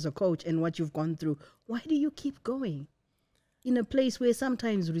career as a coach and what you've gone through. Why do you keep going in a place where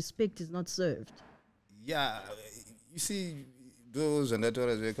sometimes respect is not served? Yeah, you see, those and that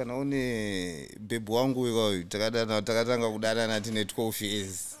are can only baby wangu takatanga kudana na tine 12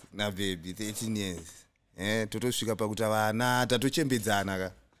 years na baby 13 years. Totosvika pakuti vana tatochembedzana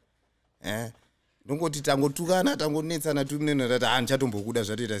ka. Ndongoti tangotukana tangonetsana tumunene tati ndichatombokuda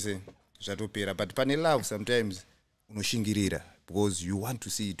zvatoita sei zvatopera, but pane love sometimes unoshingirira because you want to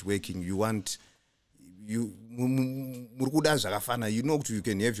see it working, you want muri kuda zvakafana, you know kuti you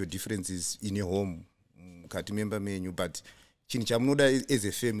can have your differences in your home mukati member menyu, but chinhu chamunoda as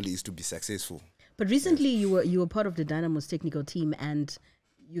a family is to be successful. But recently you were part of the Dynamos technical team, and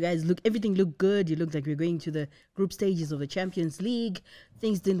you guys everything looked good. You looked like we were going to the group stages of the Champions League.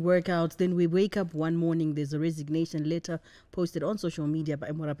 Things didn't work out. Then we wake up one morning, there's a resignation letter posted on social media by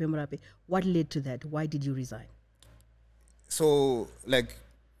Murape Murape. What led to that? Why did you resign? So, like,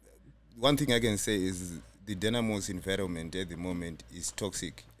 one thing I can say is the Dynamos environment at the moment is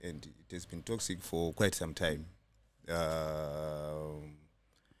toxic, and it has been toxic for quite some time.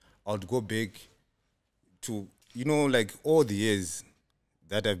 I'll go back to, like all the years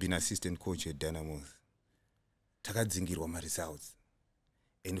that I've been assistant coach at Dynamos, takadzingirwa ma results.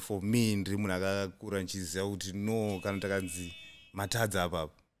 And for me, ndiri munhu akakura nchiziva kuti no, kana takanzi matadza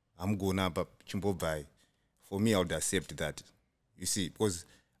apapo, amugona apa chimbobvai. For me, I would accept that. You see, because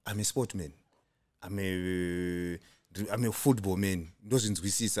I'm a sportman. I'm a football man.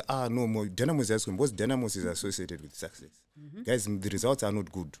 Ndozvinzwisisa. No more. Dynamos is because Dynamos is associated with success. Guys, the results are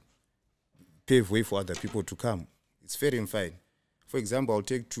not good. Pave way for other people to come. It's fair and fine. For example, I'll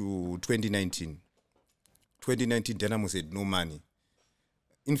take to 2019. 2019, Dynamos had no money.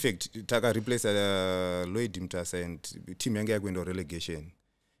 In fact, Taka replaced Lloyd Mtasa and team yanga went on relegation.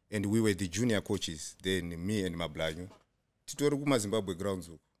 And we were the junior coaches. Then me and Mablanyo. Titori kuma Zimbabwe grounds.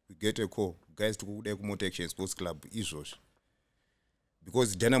 We get a call. Guys to go to Action Sports Club. Izos.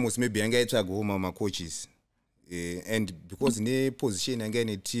 Because Dynamos maybe yanga ita go home my coaches. And because in a position yanga in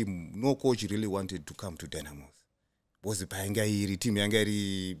a team, no coach really wanted to come to Dynamos. Was the team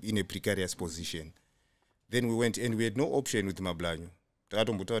in a precarious position. Then we went and we had no option with Mablanyo. But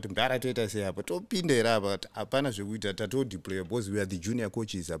we are the junior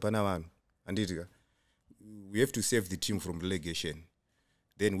coaches. And we have to save the team from relegation.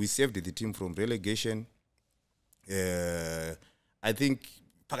 Then we saved the team from relegation. I think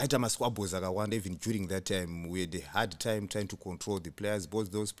even during that time, we had a hard time trying to control the players.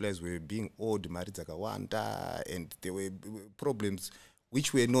 Both those players were being owed Marizakawanda, and there were problems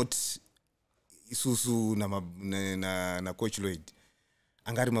which were not isusu na coach Lloyd.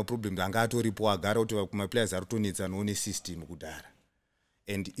 Angari ma problems angatoripo agara kuti kuma players arutonetsa noone system kudara.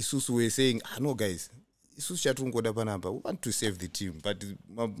 And isusu were saying, no guys, isusu chatungoda panapa, we want to save the team, but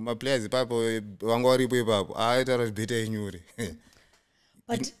my players papo wangoripo ipapo aita better inyore.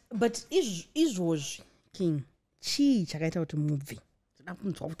 But is King chi chakaita kuti movie.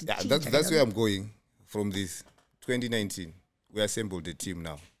 That's where I'm going from this. 2019, we assembled the team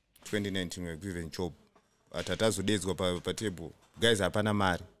now. 2019, we're given job. Atatazo days go pa table. Guys, hapana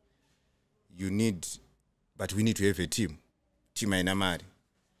mari. But we need to have a team. Team aina mari.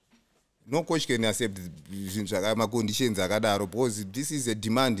 No coach can accept my conditions because this is a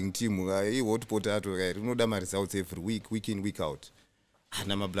demanding team. What potato unoda ma results every week in, week out.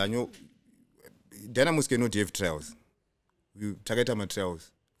 Na Mablanyo, Dynamos cannot have trials. We target my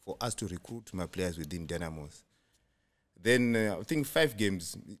trials for us to recruit my players within Dynamos. Then I think 5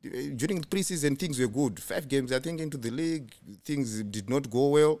 games. During the preseason, things were good. 5 games, I think, into the league, things did not go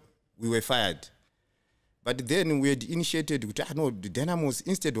well. We were fired. But then we had initiated, no, the Dynamos,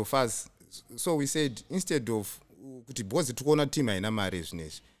 instead of us, so we said, instead of, team,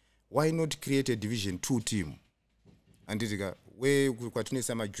 why not create a Division 2 team? And where we got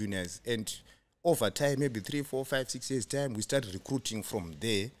some juniors. And over time, maybe 3, 4, 5, 6 years time, we started recruiting from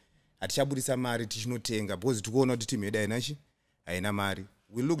there. Atishabudisa mari tichinotenga because tikuona kuti team yedu hainachi haina mari.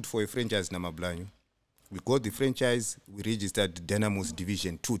 We looked for a franchise namablanyo. We got the franchise. We registered Dynamos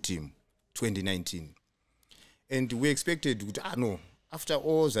Division 2 team 2019. And we expected kuti no, after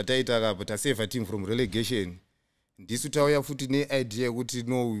all zataita but save a team from relegation. Ndisu tauya futi ne idea kuti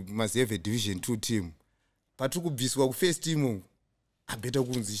no, we must have a Division 2 team. Patukubviswa ku first team abeta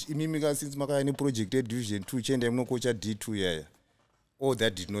kunzi imimika since makaya ne project Division 2 chenda munokocha D2 yaya. Oh,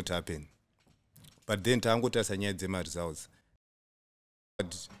 that did not happen. But then Tangota Sanya Zema results.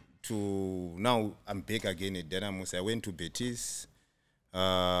 But to now I'm back again at Dynamos. I went to Betis.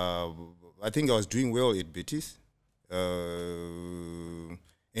 I think I was doing well at Betis. And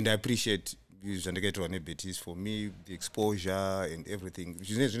I appreciate Betis for me, the exposure and everything.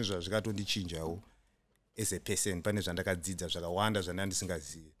 As a person,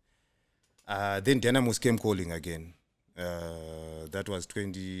 then Dynamos came calling again. That was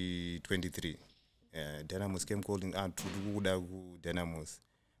 2023. Dynamos came calling out to Dynamos.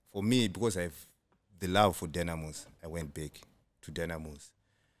 For me, because I have the love for Dynamos, I went back to Dynamos.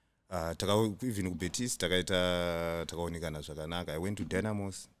 Even Betis, I went to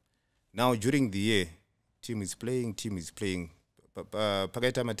Dynamos. Now during the year, team is playing.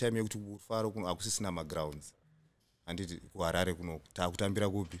 Pakaita time yokuti kufaro akusisina ma grounds. Anditi kuharare kuno takutambira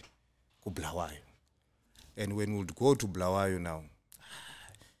kupi kuBulawayo. And when we would go to Bulawayo now,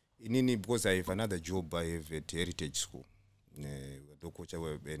 because I have another job, I have at Heritage School. And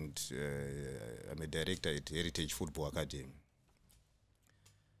I'm a director at Heritage Football Academy.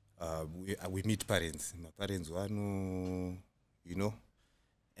 We meet parents. My parents were,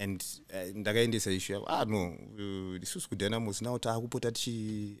 and ndakaendesa issue. No, this was Dynamos now.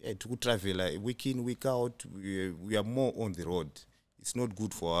 To travel week in, week out. We are more on the road. It's not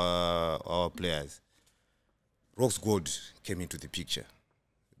good for our players. Rose Gold came into the picture.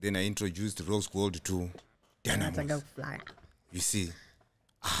 Then I introduced Rose Gold to Dynamos. You see,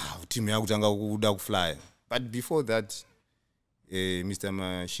 team yakutanga fly. But before that, Mr.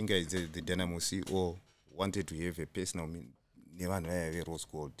 Mashinga is the Dynamo CEO, wanted to have a personal never Rose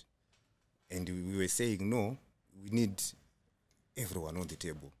Gold. And we were saying, no, we need everyone on the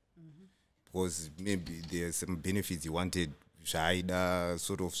table. Because maybe there's some benefits he wanted. Shaida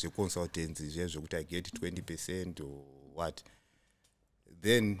sort of the consultants I get 20% or what.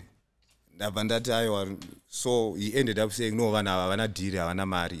 Then so he ended up saying no,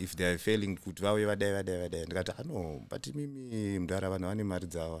 if they are failing no, but mimi mdara vana vane mari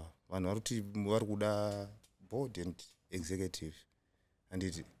dzava vanhu varuti vari kuda board and executive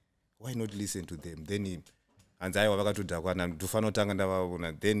and why not listen to them. Then hanzi aiwa vakatodhakwana ndofana kutanga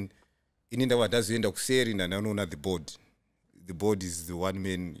ndavaona. Then ini ndava ndazoenda kuseri ndanoona the board. The board is the one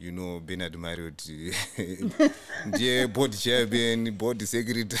man, Bernard Marriott. The board chairman, board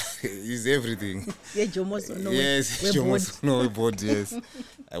secretary, is everything. Yeah, yes, no board, yes.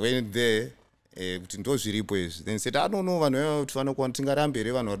 I went there, then said, I don't know,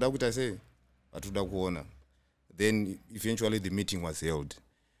 then eventually the meeting was held.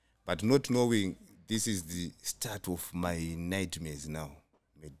 But not knowing this is the start of my nightmares now.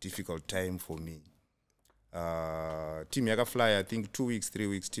 A difficult time for me. Team yaka fly, I think 2 weeks, 3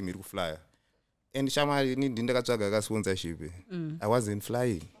 weeks, team iru fly. And Shama didn't sponsorship. I wasn't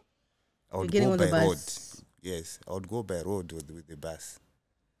flying. I would go by road. Yes, I would go by road with the bus.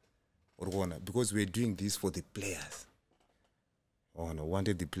 Because we're doing this for the players.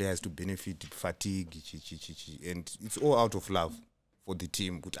 Wanted the players to benefit fatigue, and it's all out of love for the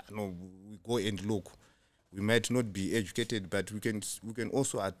team. But we go and look. We might not be educated, but we can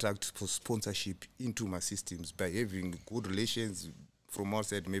also attract for sponsorship into my systems by having good relations from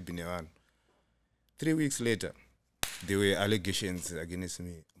outside. Maybe Nevan. 3 weeks later, there were allegations against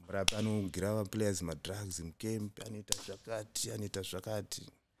me. Murape grava players, my drugs in camp, Anita Shakati.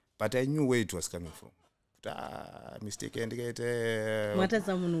 But I knew where it was coming from. Mistake indicated.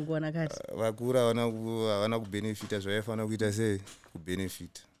 Vakura wana kubenefita zvavafana kuita sei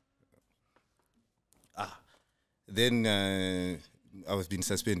kubenefit. Then I was being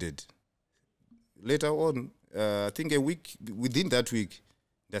suspended. Later on, I think a week, within that week,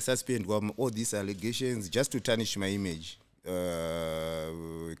 they suspended all these allegations just to tarnish my image.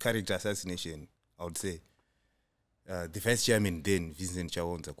 Character assassination, I would say. the vice chairman then, Vincent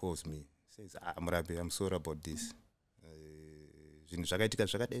Chawonza, calls me, says, Murape, I'm sorry about this. He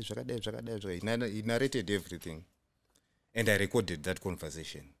narrated everything. And I recorded that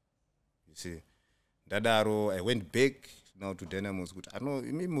conversation. You see, Dadaro, I went back now to Dynamos. I know,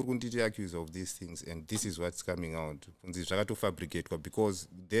 me Murguntiti accused of these things, and this is what's coming out. To fabricate, because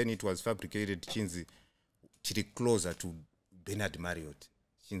then it was fabricated, Chinzi, closer to Bernard Marriott.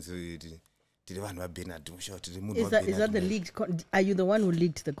 Chinzi, is that the leaked? Are you the one who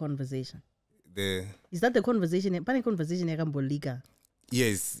leaked the conversation? Is that the conversation? Pani conversation yakambolika.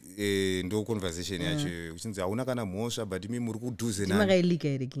 Yes, no conversation yacho. Chinzi hauna kana mosha, but me murikuduze na.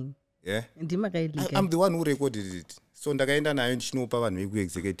 Yeah. I'm the one who recorded it. So ndakaenda nayo ndichinopa vanhu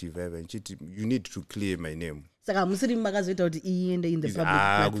vekuexecutive ava nchiti you need to clear my name. Saka musiri makazoita kuti iende in the public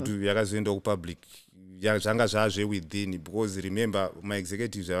platform. Kuti yakazoenda kupublic. Zvanga zvazve within, because remember my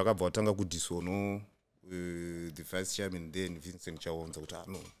executives vakabva vatanga kudisono the vice chairman then Vincent Chawonza kuti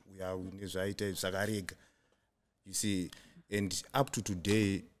no uya nezvaita zvakarega. You see, and up to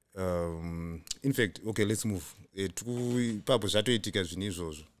today, in fact, okay, let's move. Papo zvatoitika zvinhu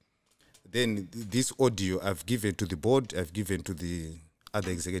izvozvo. Then this audio I've given to the board, I've given to the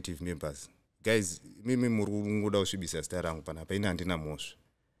other executive members. Guys, mimi murungoda ushibisa star rangu panapa ina handina mosha.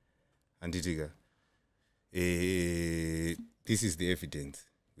 Anditika. This is the evidence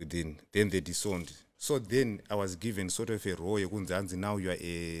within. Then they disowned. So then I was given sort of a role. Now you are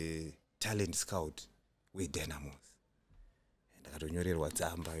a talent scout with Dynamos. And I don't know you're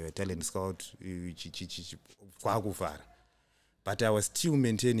a talent scout. But I was still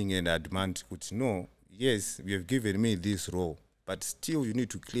maintaining and adamant. No, yes, you have given me this role, but still you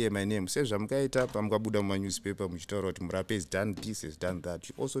need to clear my name. Says I'm going up. I'm going to my newspaper. Murape has done this, has done that.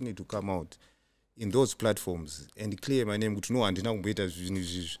 You also need to come out in those platforms and clear my name. No, and now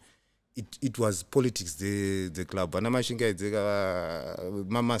it was politics. The club. And I'm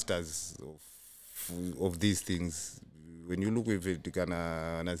my masters of these things. When you look with it,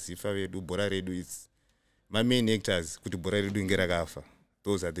 it's my main actors.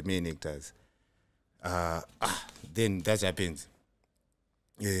 Those are the main actors. Then that happens.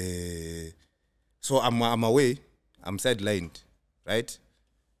 So I'm away. I'm sidelined, right?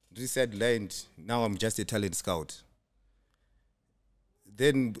 Sidelined. Now I'm just a talent scout.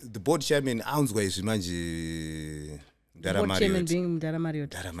 Then the board chairman, the board chairman being Dara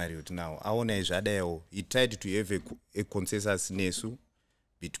Marriott now. He tried to have a consensus nesu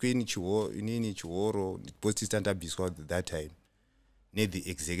between Chiworo, post stand-up Biscuit at that time, need the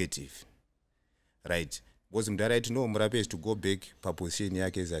executive. Right. Was Mdara to know Murape is to go back position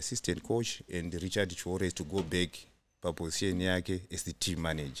yake as assistant coach, and Richard Chiworo is to go back position yake as the team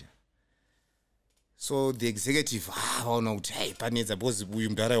manager. So the executive, hey, paneza boss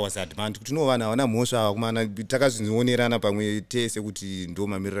Mdara was adamant. To know wana mosha kumana takazinzionerana pamwe tese kuti ndo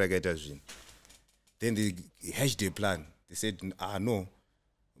mamirira kaita zvinhu. Then they hatched a plan. They said, no,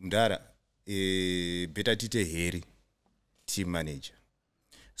 Mdara, better tite heri team manager.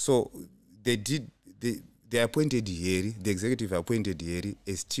 So they appointed Heri, the executive appointed Heri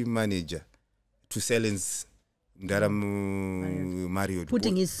as team manager to silence Mdara Marriott.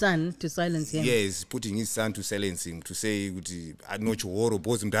 Putting his son to silence him. Yes, putting his son to silence him, to say kuti no chihoro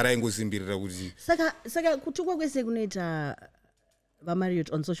boss Mdara ingosimbirira kuti saka kutukwa kwese kunoita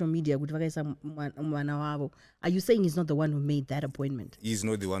Marriott on social media kuti vakaisa mwana wavo. Are you saying he's not the one who made that appointment? He's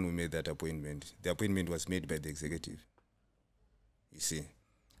not the one who made that appointment. The appointment was made by the executive. You see,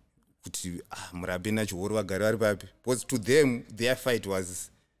 Murape na Chiworo vagari vari papi. Because to them, their fight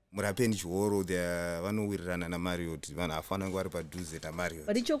was Murape and Chiworo, they vanowirirana na Marriott. Vanhu hafana vari padhuze na Marriott.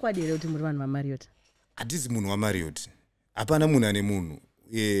 But ichokwadi here kuti muri vanhu vaMarriott. Hatisi munhu waMarriott. Hapana munhu ane munhu.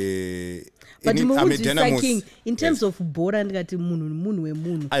 But King, in terms of bora ndikati munhu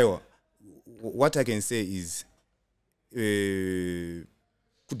wemunhu. Aiwa, what I can say is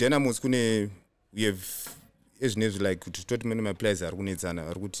Dynamos kune we have as like to talk many my players are kunetsana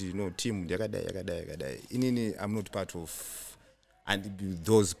ari kuti no team yakadai inini I'm not part of and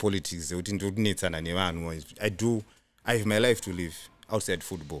those politics kuti ndokunetsana nevanhu. I have my life to live outside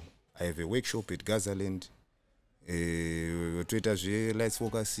football. I have a workshop at Gazaland. Twitter lights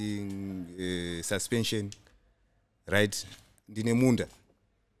focusing suspension, right? Ndine munda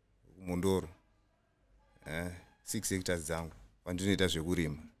Mondoro 6 hectares zangu pandinoita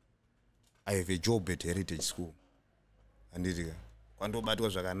zvekurima. I have a job at Heritage School. Andika kwandobatwa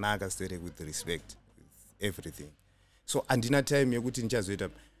zvakanaka stere with respect with everything. So andina time yekuti ndichazoita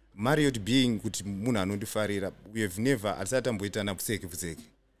Marriott being kuti munhu anondifarira. We have never atatamboitana puseke.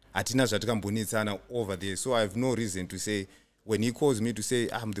 Hatina zvatikambonetsana over there. So I have no reason to say when he calls me to say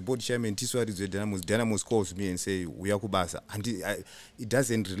I'm the board chairman, Dynamos calls me and say we are kubasa, and it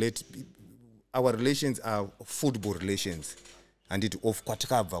doesn't relate. Our relations are football relations, and it of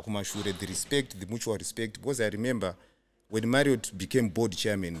kwatakabva kumashure, the respect, the mutual respect. Because I remember when Marriott became board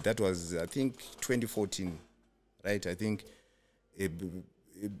chairman, that was I think 2014, right? I think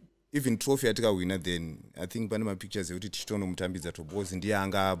even trophy atika winner then. I think Panama pictures ekuti Tishtono Mutambidza Tobozi ndiye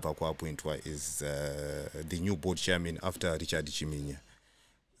anga abva kuappointwa is the new board chairman after Richard Chiminya.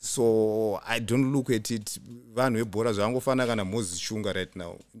 So I don't look at it vanhu vebhora zvangofana kana Moses Shunga right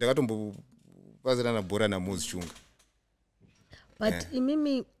now. Ndakatombopazirana bhora na Moses Shunga. But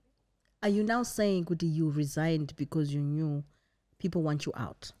Imimi, are you now saying kuti you resigned because you knew people want you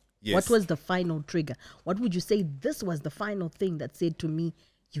out? Yes. What was the final trigger? What would you say this was the final thing that said to me,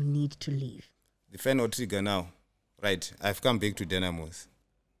 you need to leave? The final trigger now, right? I've come back to Dynamos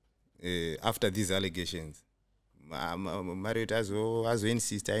after these allegations. Marriott as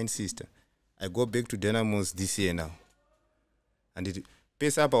insist. I go back to Dynamos this year now. And it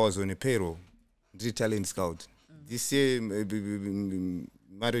pays up I was on a payroll, the talent scout. This year,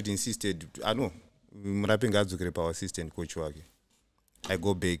 Marriott insisted, I know, Murape Murape our assistant coach. I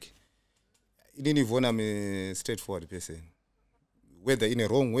go back. It didn't even I'm a straightforward person. Whether in a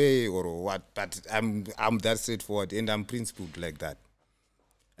wrong way or what, but I'm that straightforward and I'm principled like that.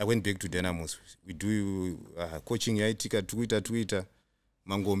 I went back to Dynamos. We do coaching. I take a Twitter.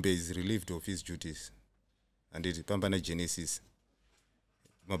 Mangombe is relieved of his duties, and it Pampana Genesis.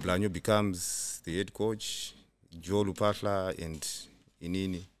 Mablanyo becomes the head coach. Joe Lupatla and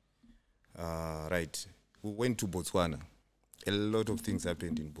Inini. Right. We went to Botswana. A lot of things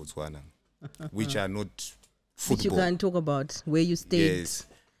happened in Botswana, which are not football. Which you can talk about, where you stayed, yes.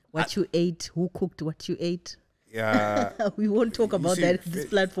 what you ate, who cooked what you ate. Yeah. We won't talk about that at this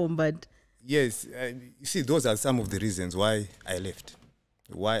platform, but... Yes. You see, those are some of the reasons why I left,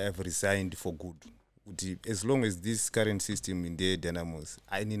 why I've resigned for good. As long as this current system in the Dynamos,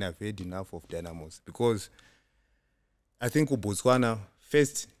 I mean, I've had enough of Dynamos. Because I think Botswana,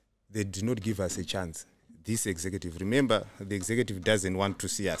 first, they did not give us a chance. This executive, remember, the executive doesn't want to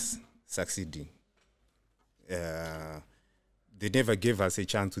see us succeeding. They never gave us a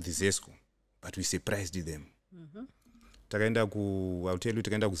chance with the ZESCO, but we surprised them. I'll tell you,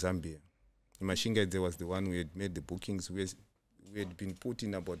 Takaenda ku Zambia. Mashinga there was the one who had made the bookings. We had been put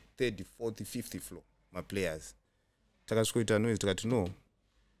in about 30, 40, 50 floor, my players. No,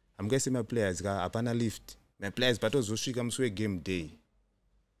 I'm guessing my players got a lift. My players, but also she game day.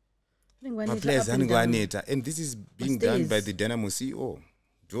 My players and this is being done by the Dynamo CEO.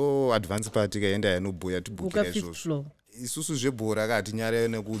 Joe advance party and I know boy to book fifth floor. Isusu zebora kati nyare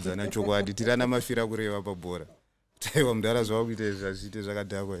nekudza na chokwadi tirana mafira kureva pabhora. Taiwa mudara zvakuita zvazite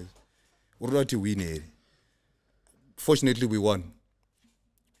zvakadhakwa izvi. Uroti win here. Fortunately we won.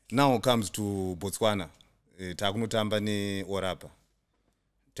 Now comes to Botswana. Takunotamba ne Orapa.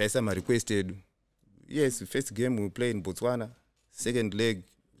 Taisa requested. Yes, first game we play in Botswana. Second leg,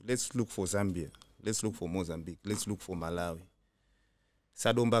 let's look for Zambia. Let's look for Mozambique. Let's look for Malawi.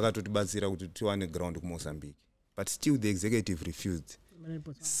 Sadomba katotibatsira kuti tiwane ground ku Mozambique. But still the executive refused,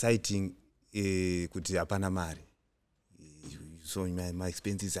 citing kuti hapana mari. So my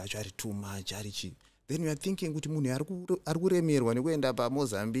expenses are actually too much. Then we are thinking kuti munhu ari kuremerwa nekuenda pa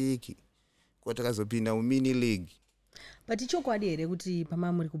Mozambique. Kwatakazopinda mu mini league. But ichokwadi here kuti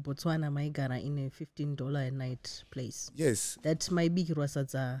pama muri ku Botswana maigara in a $15 a night place. Yes. That might be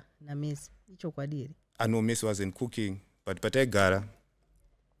Rwasadza na Messi. Ichokwadi here. I know Messi wasn't cooking, but Taigara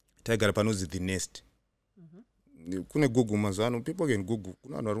panozi the nest. Kuna Google mazano, people can Google.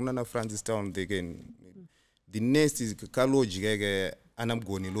 Kuna naruna na Francis Town, they can. The nest is kaloji kege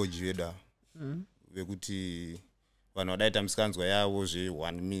anamgoni loji weda. Wekuti wanodaita mskanzwa yawo je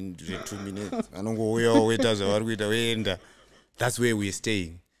 1 minute, 2 minutes. Anongo uyo weta za waruita wenda. That's where we're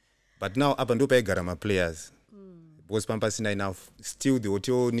staying. But now up and up my players. Because Pampasina enough. Still the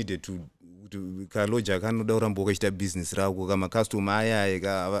hotel needed to kaloja kanoda uramboka chita business rako kama customer aya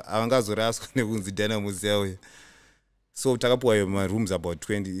avangazoraswa nekunzi Dynamos yawo. So takapuwa my rooms about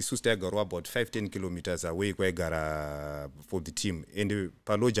 20. Isu stagaro about 5-10 kilometers away kwaigara for the team. And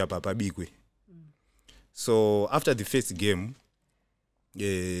paloja papa bigwe. So after the first game,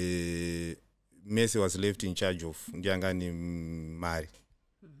 Messi was left in charge of Njangani Mari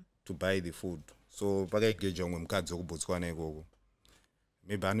to buy the food. So pakageja umwe mukadzi wokubotswana ikoko.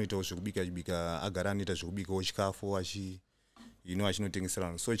 Maybe anoita zvekubika agara anoita zvekubika chikafu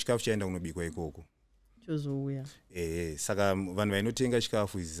achinotengeserana. So chikafu chaenda kunobikwa ikoko. chozouya saka vanhu vainotenga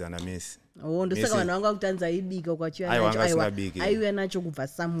chikafu izizana mesi ndosaka vanhu vanga kutanza ibika kwachaiuya nacho kubva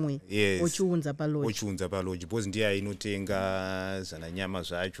somewhere ochiunza paloji because ndiye ainotenga zvana nyama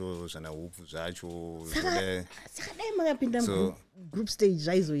zvacho zvana hupfu zvacho saka dai makapinda group stage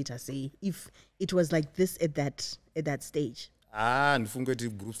zvaizoita sei if it was like this at that stage ndifunge kuti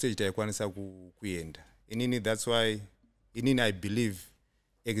group stage taikwanisa kuenda inini. That's why inini I believe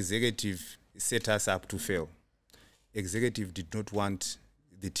executive set us up to fail. Executive did not want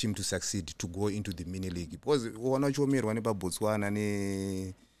the team to succeed, to go into the mini league, because wanachomerwa nepaBotswana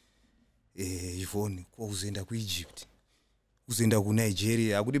Yvonne kuzoenda kuEgypt, kuzoenda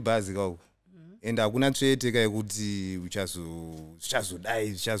kuNigeria, akuti bhazi kako and hakuna tsvete kai kuti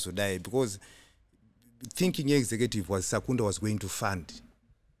uchazodai because thinking executive was Sakunda was going to fund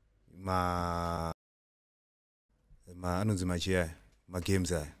anonzi machia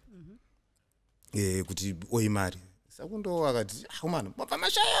games aya kuti oimari Sakunda akati man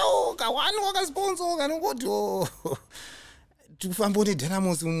mapamashaya kawani wakasponsor kanongoti tikufamba kuti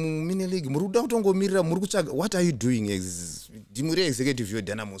Dynamos mini league muri kuda kutongomirira muri kutsvaga what are you doing ndimuri executive yo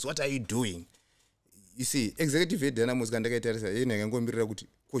Dynamos what are you doing. You see executive yo Dynamos kandakaitarisa yena yangomirira kuti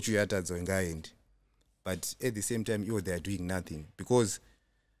coach yatadza ngaendi but at the same time they are doing nothing because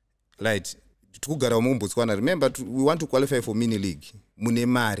right tikugara muBotswana. Remember we want to qualify for mini league mune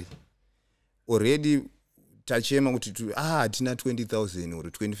mari already tachema kuti tina 20,000 or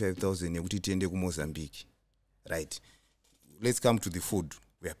 25,000 yekuti tiende kuMozambique. Right, let's come to the food.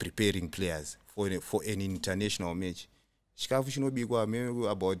 We are preparing players for an international match. Chikafu chinobikwa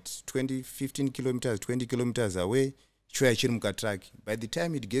about 15 kilometers 20 kilometers away choya chiri mukatrack. By the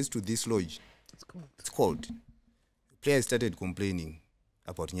time it gets to this lodge it's cold. Players started complaining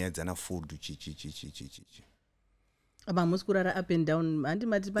about nyaya dzana food chichi abamusi kurara up and down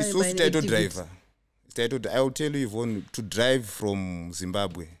handimati title driver. I will tell you Yvonne, to drive from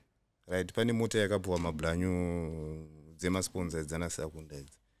Zimbabwe, right, pane mota yakapuwa mablanyu dzemasponsors dzana Sakunda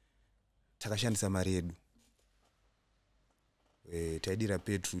idzi takashandisa mari yedu taidira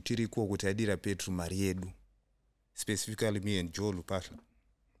petru tiri ikoko taidira petru mari yedu specifically me and Joe Lupahla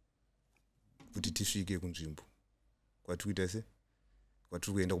kuti tisvike kunzvimbo kwatikuita se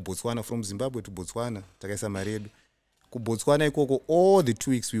kwatiri kuenda kuBotswana. From Zimbabwe to Botswana takaisa mari yedu kuBotswana ikoko. All the 2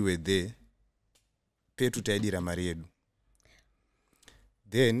 weeks we were there petru taidira mari yedu.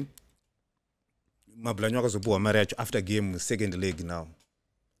 Then mablanyu akazopuwa mari yacho after game second leg. Now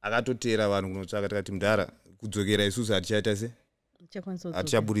akatotera vanhu kunotsvaka takati mudhara kudzokera isusu hatichaita se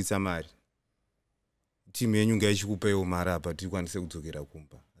hatichaburitsa mari timu yenyu ngaichikupaiwo mari apa tikwanise kudzokera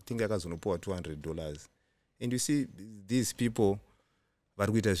kumba. I think akazonopuwa $200. And you see these people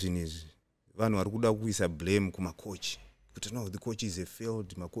vari kuita zvinhu izvi vanhu vari kuda kuisa blame kumacoach kuti no the coach is a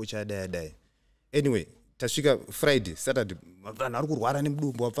failed macoach adai. Anyway tasvika Friday Saturday vanhu vari kurwara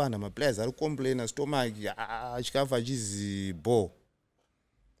nemudumbu apana maplayers ari complaina stomach chikafu achizi bo.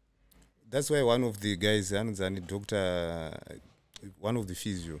 That's why one of the guys anonzi doctor one of the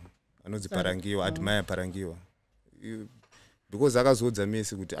physio anonzi Parangiwa admire Parangiwa because akazodza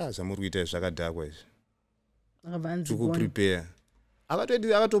mesi kuti zvamuri kuita zvakadhakwa izvi tikuprepare.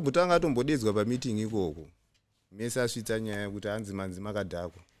 Akatobhutanga atombodedzwa pameeting ikoko mesi asvitsa nyaya kuti hanzi manzi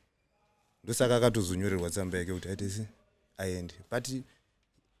makadhakwa ndosaka akatozonyorerwa tsamba yake kuti aitese aende. But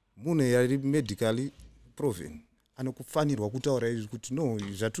munhu yari medically proven anokufanirwa kutaura izvi kuti no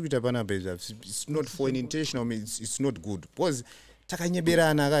zvatiri kuita panapa izvi it's not for an intentional it's not good because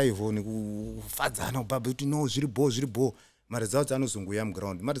takanyeberana akaivhoni kufadzana kubaba kuti no zviri bo mari dzawo dzaanozongoya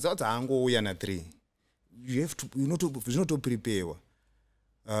muground mari dzawo dzaangouya na3 you have to zvinotopreparewa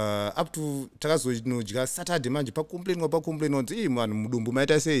up to takazonodya Saturday manje pakomplainwa kuti vanhu mudumbu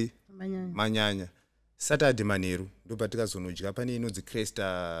maita sei manyanya. Saturday manheru ndopatikazonodya pane inonzi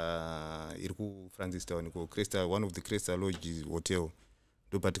Cresta iri kuFrancis Town ko Cresta, one of the Cresta Lodge hotel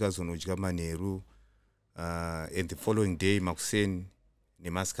ndopatikazonodya manheru and the following day makuseni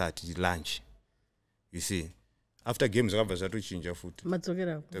nemasikati lunch. You see after games zvakabva zvatochinja futi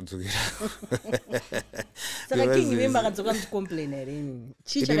madzokera tadzokera saka king vemba kadzoka mcomplain here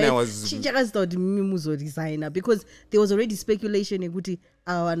chichakazita kuti mimi muzoresigna because there was already speculation yekuti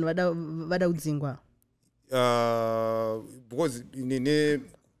vanhu vada kudzingwa because ne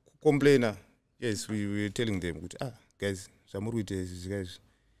complainer. Yes, we were telling them kuti guys zvamuri kuita izvi guys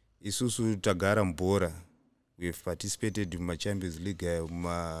isusu tagara mbora. We have participated in my Champions League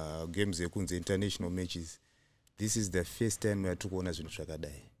games ekunze international matches. This is the first time we are kuona zvinhu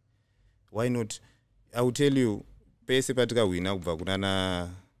zvakadai. Why not? I will tell you, pese patikawina kubva kunana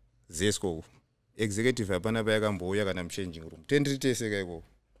Zesco executive hapana payakambouya kana muchanging room tendiri tese kaiko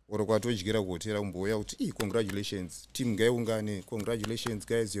oro kwatodyira kuhotera kumbouya kuti congratulations team ngaiungane, congratulations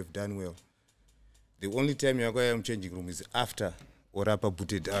guys, you have done well. The only time you're going changing room is after Orapa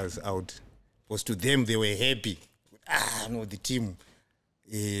booted us out. Because to them they were happy. No, the team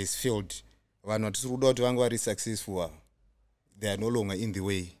is failed. Vanhu vari successful. They are no longer in the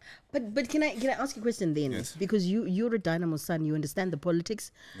way. But can I ask you a question then? Yes. Because you're a Dynamo son, you understand the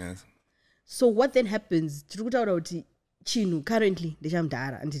politics. Yes. So what then happens? Chinu currently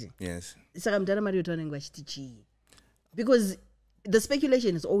Yes. Because the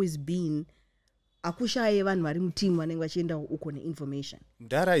speculation has always been akushaye vanhu vari muteam vanenge vachienda uko information.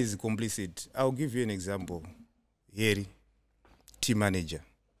 Mdara is complicit. I'll give you an example. Here, team manager.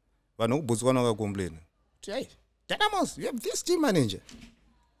 Vanhu Botswana vakakomplain. Hey, Dynamos, you have this team manager.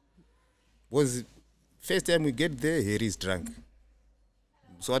 Was first time we get there, Harry is drunk.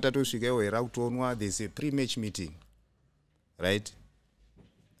 So there's a pre-match meeting. Right?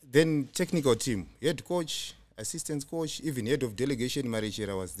 Then technical team, head coach, assistant coach, even head of delegation,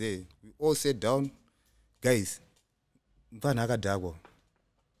 Marichera was there. We all sat down. Guys, because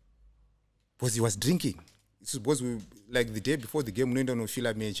he was drinking. Suppose we, like the day before the game, we don't know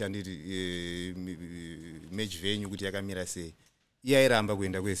filler match and match venue, kuti yakamira sei. Iyairamba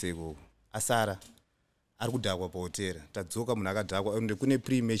kuenda kweseko. Asara. Ari kudhakwa pahotera. Tadzoka munhu akadhakwa. Kune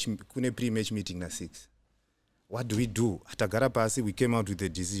pre-match meeting na 6. What do we do? Atagara pasi, we came out with a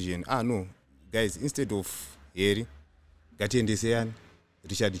decision. No, guys, instead of Harry, ngatiendesei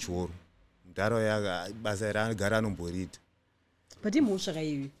Richard Choro. Mdaro ya basa rangara anomborita. But imosha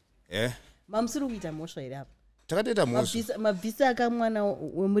kaivi. Mamsuru kuita mosha iri apa. Takatoita mosha. Mabvisa akamwana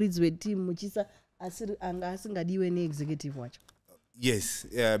wemuridzi weteam muchisa anga asingadiwe neexecutive wacho. Yes,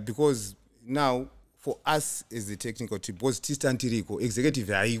 because now for us as the technical team, because tistantiriko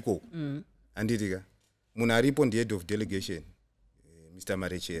executive haiko. Anditika. Munaripo the head of delegation, Mr.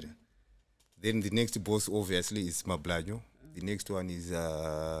 Marichera. Then the next boss obviously is Mablanyo. The next one is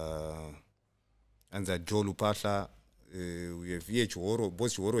Anza Joe Lupatla. We have VH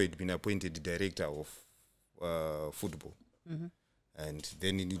Boss Choro had been appointed director of football. And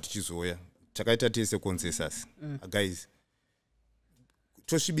then in Chizoya, Chakaita Tese consensus. Guys,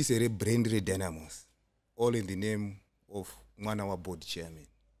 Toshibisere brand Dynamos, all in the name of Manawa board chairman.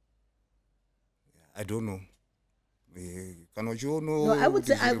 I don't know. No, I would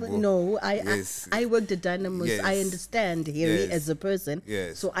say I worked at Dynamos. Yes. I understand Harry as a person.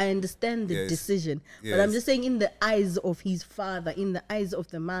 Yes. So I understand the decision. Yes. But I'm just saying, in the eyes of his father, in the eyes of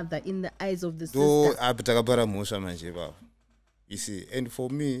the mother, in the eyes of the sister. You see, and for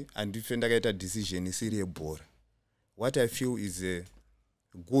me, and different decision is really a bore. What I feel is a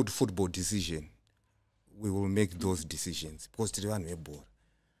good football decision. We will make those decisions because today one bore.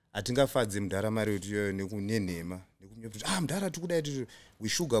 Atingafadze mdara mari kuti nekunenhema nekunyokuti mdara tikudai we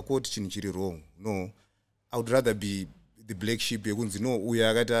sugarcoat chinhu chiri wrong. No, I would rather be the black sheep yekunzi no uya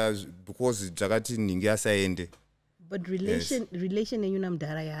akata because takati ningi asaende. But relation nenyuna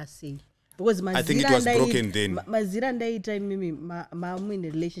mdara yasei. Because I think it was broken then. Mazira ndaita mimi maamu in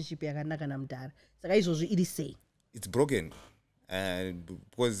relationship yakanaka na mdara. Saka izvozvo iri sei. It's broken.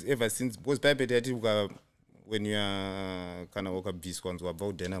 Because ever since because paipe when you are kind of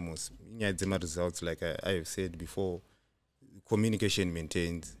about Dynamos, results, like I have said before, communication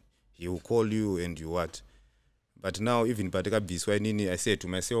maintains. He will call you and you what. But now, even I said to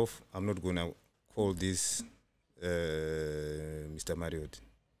myself, I'm not going to call this Mr. Marriott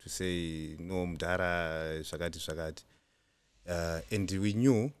to say, no, Mdara, Shagati. And we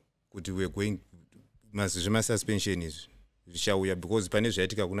knew that we were going, my suspension is, because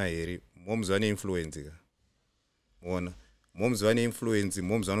Panesh kuna heri, moms wane influence. Moms vane influence,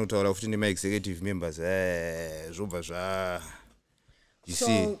 moms vanotaura futi nema executive members zvobva zva you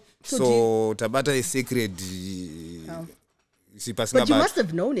see so tabata is sacred. But you must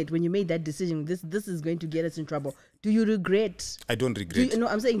have known it when you made that decision. This is going to get us in trouble. Do you regret? I don't regret.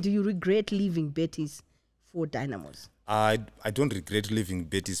 I'm saying, do you regret leaving Betis for Dynamos? I don't regret leaving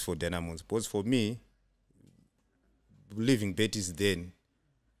Betis for Dynamos, because for me, leaving Betis then,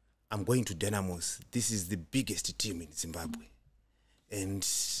 I'm going to Dynamos. This is the biggest team in Zimbabwe. And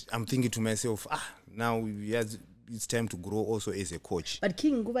I'm thinking to myself, now it's time to grow also as a coach. But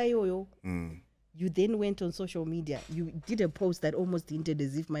King Gubayoyo, you then went on social media. You did a post that almost hinted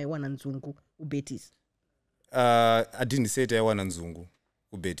as if my one and Zungu Betis. I didn't say that I want Nzungu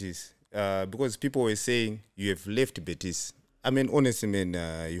Betis. Because people were saying you have left Betis. I mean, honestly, man,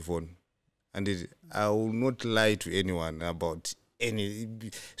 Yvonne. And I will not lie to anyone about any.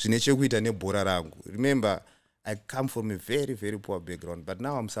 Remember, I come from a very, very poor background, but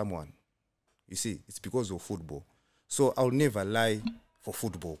now I'm someone. You see, it's because of football. So I'll never lie for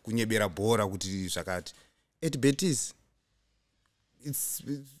football kunyebera bhora kuti zvakati at Betis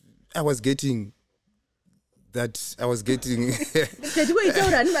I was getting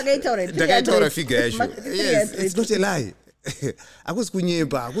ndakaitaura figure yacho. Yes, it's not a lie. Akusi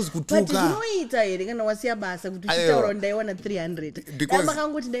kunyeba, akusi kutuka. But unoita here kana wasiya basa kuti uchitaura ndaiwana 300. Kama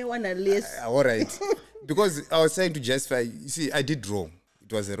makangoti ndaiwana less. All right. Because I was trying to justify, you see, I did wrong.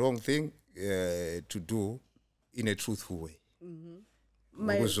 It was a wrong thing to do in a truthful way.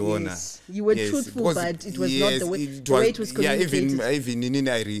 Yes. You were truthful, but it was not the way it was communicated. Yeah, even in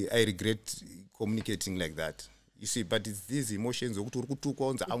I regret communicating like that. You see, but it's these emotions ukuthi uri kutuka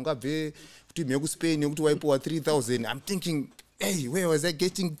unza aungabve kuti mhe ku Spain ukuthi waipowa 3000. I'm thinking, hey, where was I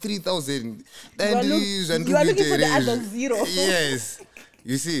getting 3000? You are looking for the other zero. Yes.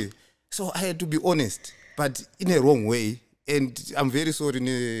 You see, so I had to be honest, but in a wrong way, and I'm very sorry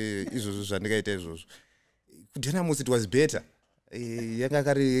izvozvo zvandikaita izvozvo. Dynamos it was better. Yanga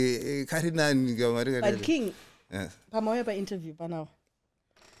kari nani kamari. But King, pamauya pa interview pa now.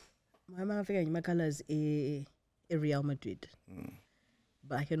 Mama afika nyima colors a Real Madrid.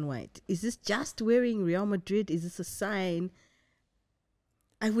 Black and white. Is this just wearing Real Madrid? Is this a sign?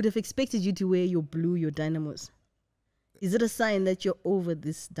 I would have expected you to wear your blue, your Dynamos. Is it a sign that you're over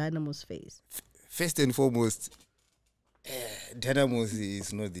this Dynamos phase? First and foremost, Dynamos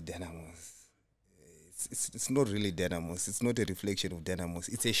is not the Dynamos. It's not really Dynamos. It's not a reflection of Dynamos.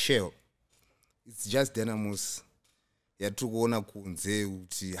 It's a shell. It's just Dynamos. Yatukuona kunze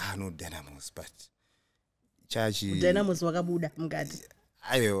uti no Dynamos, but chachi Dynamos wakabuda mkati.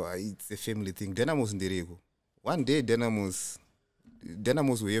 Ayo, it's a family thing. Dynamos ndireko. One day Dynamos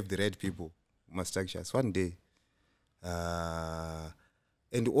will have the right people, structures. One day.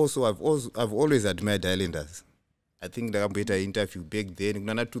 And also I've always admired Islanders. I think that better interview back then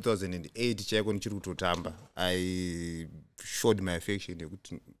in 2008 I showed my affection.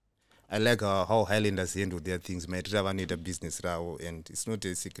 I like how Highlanders handle their things. My driver need a business row, and it's not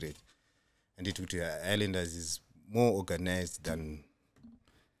a secret. And it would Highlanders is more organized than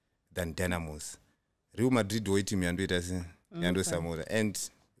Dynamos. Real Madrid waiting and and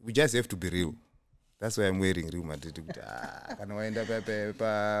we just have to be real. That's why I'm wearing Real Madrid.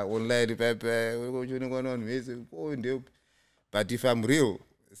 But if I'm real,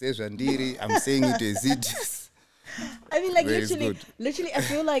 I'm saying it as it is. I mean, like literally, I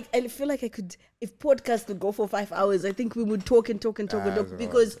feel like I could, if podcast could go for 5 hours, I think we would talk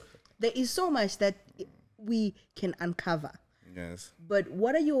because there is so much that we can uncover. Yes. But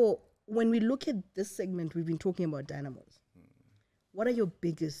when we look at this segment, we've been talking about Dynamos. What are your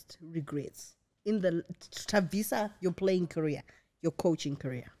biggest regrets in the Tavisa, your playing career, your coaching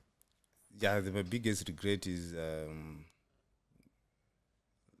career? Yeah, my biggest regret is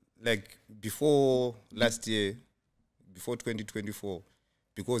like before last year, before 2024,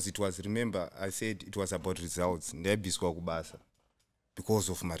 because it was, remember, I said it was about results. Because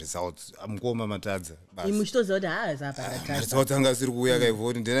of my results. I'm going to matadza. Results angasiri kuuya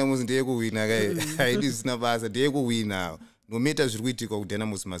kaivoti Dynamos ndeye kuwina kai. Haidi zvisina basa ndeye kuwina. No matter zvikuitika kuti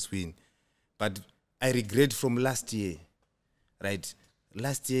Dynamos must win. But I regret from last year. Right?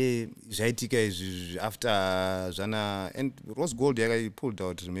 Last year zvaitika izvi after zvana and Rose Gold yaka pulled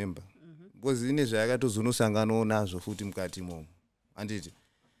out, remember. Because ine zvayakatozonosanganawo nazvo futi mukati imomo. Anditi.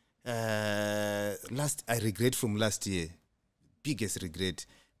 I regret from last year. Biggest regret.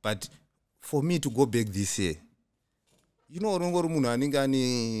 But for me to go back this year, you know,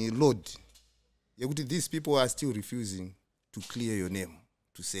 Lord, these people are still refusing to clear your name,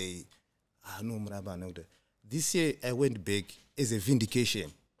 to say, no, Murape, no. This year I went back as a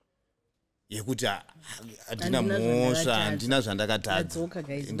vindication. Guys.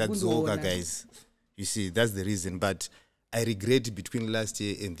 You see, that's the reason. But I regret between last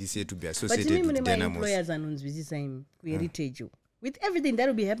year and this year to be associated with Dynamos. With everything that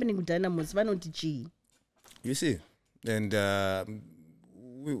will be happening with Dynamos, why not G? You see, and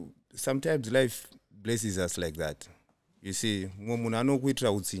sometimes life blesses us like that. You see, munano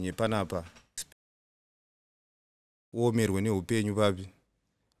kuitira utsinye panapa. Womerwe neupenyu papi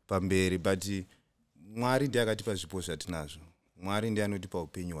pamberi, but Mwari ndiye akatipa zvipo zvatinazvo. Mwari ndiye anotipa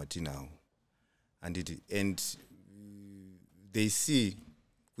upenyu hwatinahwo. And they see,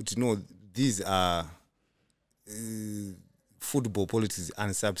 no, these are football politics,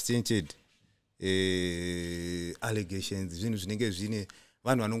 unsubstantiated allegations.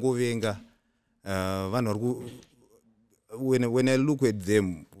 When I look at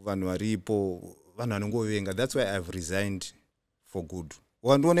them, that's why I've resigned for good.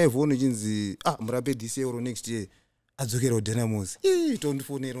 Murape this year or next year, adzokera Dynamos. Don't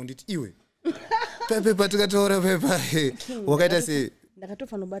phone it iwe. Pepe patikataura pepa. Wakaita say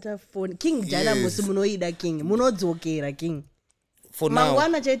ndakatofanira kubata phone King Dynamos munoida King munodzokera King for now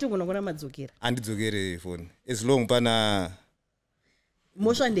mangwana chaitu kunogona madzokera andidzokere phone as long pana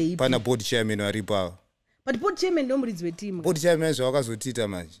mosha ndeipi pana board chairman aripo but board chairman ndo muridzi weteam board chairman zvawakazotita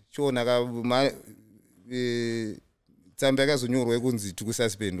manje chiona ka tsamba yakazonyorwa yekunzi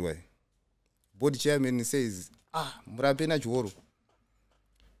tikususpendwa board chairman says Murape nachoro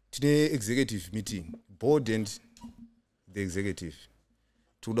tine executive meeting board and the executive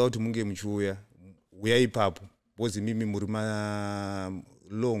toda kuti munge muchiuya uyai ipapo because mimi muri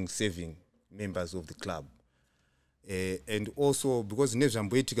long serving members of the club and also because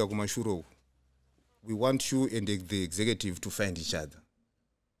nezvamboitika kumashuro we want you and the executive to find each other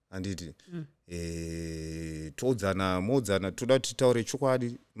anditi todzana modzana toda kuti taure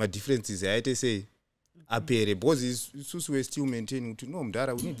chokwadi madifferences aite sei apere because isusu we still maintaining kuti no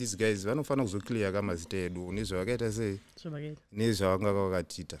mudhara we need these guys vanofana kuzoclear kamazita edu nezvavakaita sei nezvavanga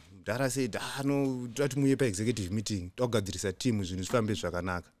vakatita mudhara sei no tati muye paexecutive meeting togadzirisa team zvinhu zvifambe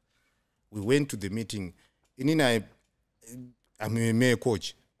zvakanaka we went to the meeting inini I'm a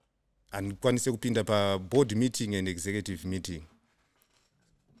coach and kwanise kupinda pa board meeting and executive meeting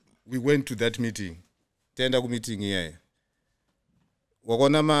we went to that meeting taenda ku meeting iyaye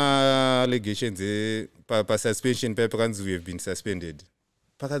wakona ma allegations pa suspension paper kanzi we have been suspended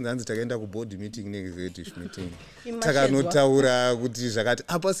pakanzi takaenda ku board meeting ne executive meeting takanotaura kuti zvakati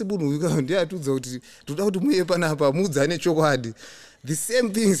apa sibunhu ndiatudza kuti toda kuti muye panapa mudzane chokwadi the same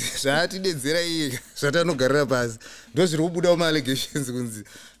things zvatidedzera iye zvatanogarira pasi ndo zviri kubuda ma allegations kunzi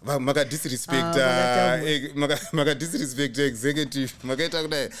maka disrespect executive makaita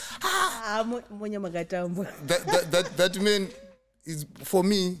kudai monya makatambo that man is for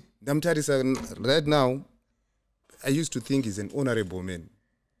me ndamtarisa right now I used to think he's an honorable man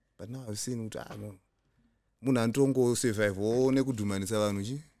but now I've seen kuti no munhu antongo survive nekudhumanisa vanhu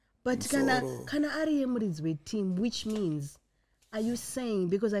chi but kana ari yemuridzi weteam which means are you saying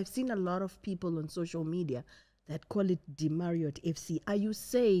because I've seen a lot of people on social media that call it Marriott FC are you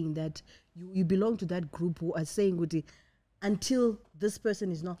saying that you belong to that group who are saying kuti until this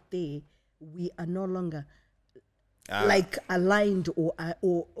person is not there we are no longer like aligned or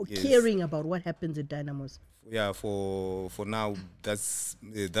yes. caring about what happens at Dynamos? Yeah, for now, that's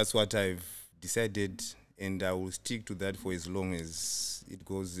what I've decided, and I will stick to that for as long as it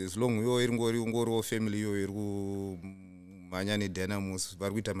goes. As long as you're family, you're manyane Dynamos,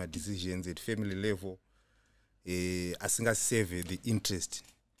 but with my decisions at family level, I think I save the interest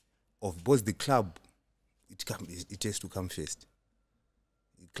of both the club. It has to come first.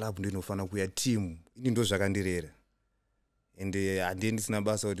 The club ndinofana kuya team ini ndo zvakandirera. And handisina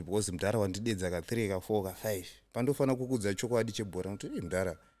basa kuti because mudhara wandidedza ka 3 ka 4 ka 5 pandofana kukudza chokwadi chebhora kuti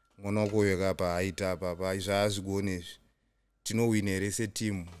mudhara mwana wako uyo kapa aita apa zvazvigone tinowina here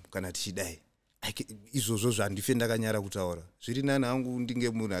seteam kana tichidai izvozvo zvandife ndakanyara kutaura zviri nani hangu ndinge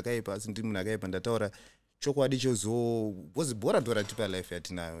munhu akaipa asi ndi munhu akaipa ndataura chokwadi chozo because bhora ndotipa life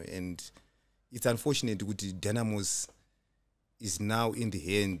yatinayo and it's unfortunate kuti Dynamos is now in the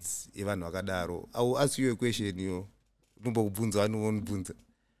hands evanhu vakadaro. I will ask you a question yo nombokubvunza vanobvunza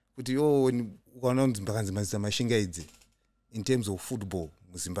kuti ukaona kuti mbakanzi mazisa mashingaidze in terms of football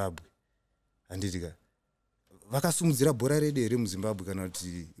muZimbabwe handitika vakasumudzira bhora redu here muZimbabwe kana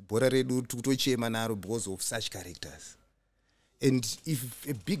kuti bhora redu tikutochema naro because of such characters and if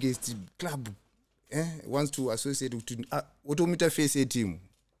a biggest club wants to associate kuti otomita face a team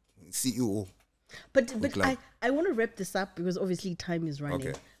CEO but I want to wrap this up because obviously time is running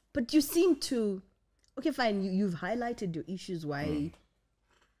okay. But you seem to okay fine you've highlighted your issues why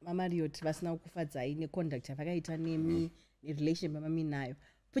Marriott vasina kufadzai neconduct yavakaita nemi nerelation bamami nayo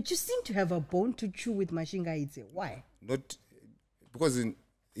but you seem to have a bone to chew with Mashingaidze. Why? Not because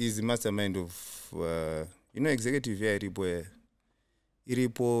he's the mastermind of executive here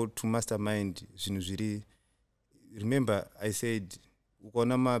iripo to mastermind zvinhu zviri. Remember I said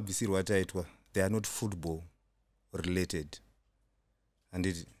ukaona mabvisirwa ataitwa they are not football related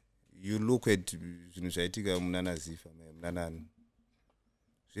and you look at zvinhu zvaitika munanazifa munanani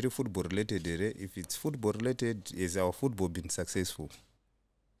zviri football related here. If it's football related, is our football been successful?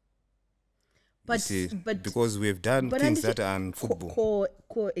 But because we have done things that are on football.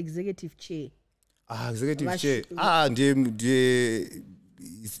 Core executive chair. Executive chair.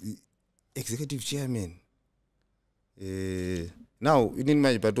 Executive chairman. Now, in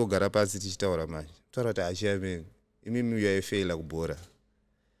my patogara pasi tichitaura manje. Taura chairman. Imimi uyafaila kubora.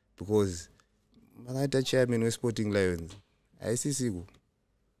 Because makaita chairman we Sporting Lions. Aisisiku.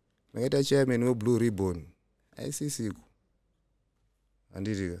 Makaita chairman we Blue Ribbon. Aisisiku.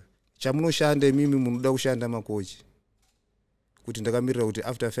 Anditika. Chamunoshanda mimi munoda kushanda makochi. kuti ndakamirira kuti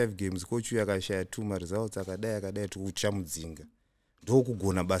after 5 games coach uyu akashaya 2 results akadai tuchamudzinga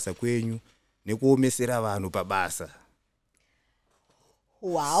ndokugona basa kwenyu nekuomesera vanhu pabasa.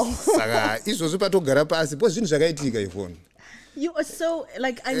 Wow. Saka izvozvo patogara pasi po zvinhu zvakaitika Yvonne. You are so,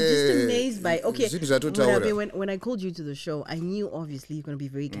 like, I'm just amazed by, okay, Murape, when I called you to the show, I knew obviously you're going to be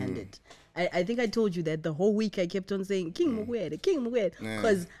very candid. I think I told you that the whole week I kept on saying, King Mugwede,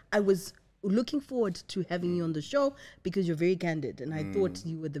 because I was looking forward to having you on the show because you're very candid. And I thought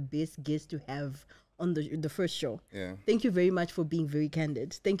you were the best guest to have on the first show. Yeah. Thank you very much for being very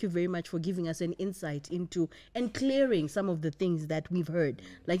candid. Thank you very much for giving us an insight into and clearing some of the things that we've heard,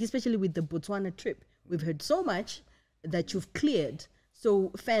 like especially with the Botswana trip. We've heard so much that you've cleared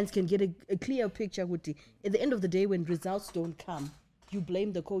so fans can get a clear picture. At the end of the day, when results don't come, you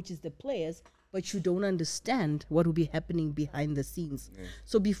blame the coaches, the players, but you don't understand what will be happening behind the scenes. Yeah.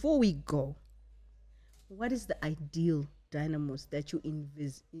 So before we go, what is the ideal Dynamos that you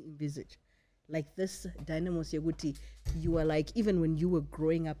envisage? Like this Dynamos Yaguti, you are like, even when you were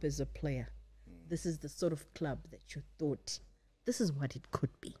growing up as a player, this is the sort of club that you thought, this is what it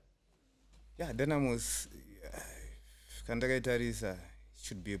could be. Yeah, Dynamos, Kandagaitarisa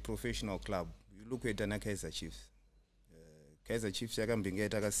should be a professional club. You look at Kaizer Chiefs. Kaizer Chiefs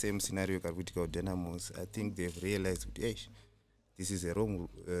yakambingaita ka same scenario kakutika Dynamos. I think they've realized this is a wrong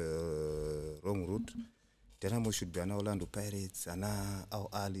route. Dynamos should be an Orlando Pirates, ana Al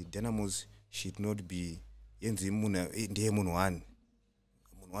Ali. Dynamos should not be yenzi muna ndiye munhu wani.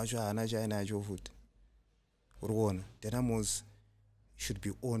 Munhu wacho ana chainacho futi. Urikuona, Dynamos should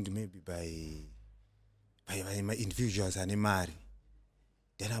be owned maybe by individuals and mari.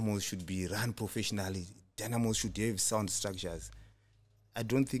 Dynamos should be run professionally. Dynamos should have sound structures. I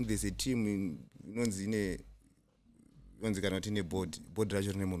don't think there's a team in board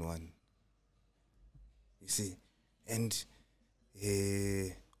racho rine munhu wani. You see, and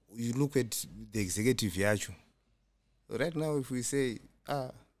you look at the executive yacho. Right now, if we say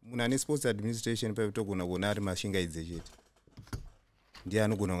munhu ane sports administration paitogona kuona ari mashingaidze chete. Ndiye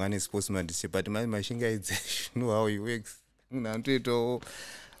anogona kunga sportsman but mashingaidze, you know how he works. Munhu anotoitawo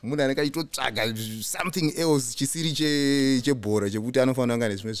munhu anenge achitotsvaga something else chisiri chebhora chekuti anofanira kunga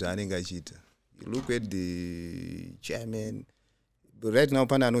nezvimwe zvaanenge achiita. You look at the chairman. But right now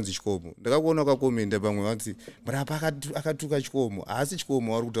pana anonzi Chikomo. Ndakakuona ukakomenda pamwe vati Murape akatuka Chikomo. Haasi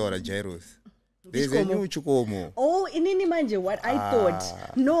Chikomo vari kutaura Jairus. There's a new Chikomo. Oh, inini manje what I thought.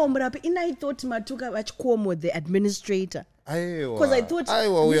 No, Murape, I thought matuka Chikomo the administrator. Because I thought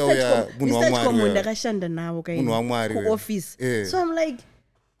Mr. Chikomo ndakashanda nawo ku office. So I'm like,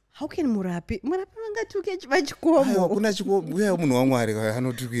 how can Murape angatuke Chikomo? Kuna Chikomo uya munhu waMwari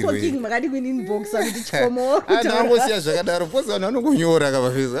anotukirwa. King makati kwini inbox akuti Chikomo. Anongosiya zvakadaro because vanhu vanongonyora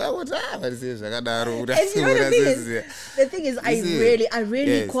kapafesa. Akuti varisiye zvakadaro kuti asimurazisiya. The thing is I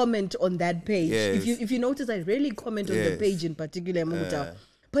really comment on that page. If you notice I really comment on the page in particular Muguta.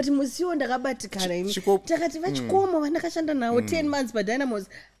 But musiwo ndakabatikana ini takati vaChikomo vandakashanda nawo 10 months paDynamos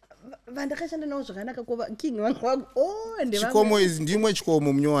vandakashanda nawo zvakanaka kuva King wangu Chikomo ndimwe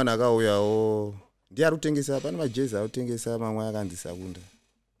Chikomo munyowani akauyawo ndiye ari kutengesa pana majezi ari kutengesa mamwe akanzi Sakunda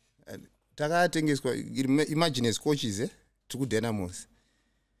takatengeswa imagine as coaches tiri kuDynamos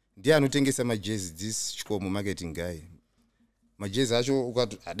ndiye anotengesa majezi this Chikomo marketing guy majezi acho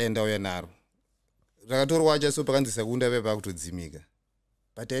ukati adenda uya naro rakatorwa acha so pakanzi Sakunda pepa kutodzimika.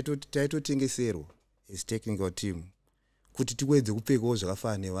 But taitotengeserwa as technical team kuti tiwedze kupfekawo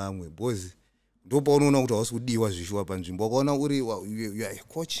zvakafanana nevamwe because ndopaunoona kuti hausi kudiwa zvishuwa panzvimbo wakaona uri you are a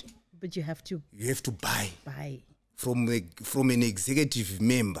coach but you have to buy from an executive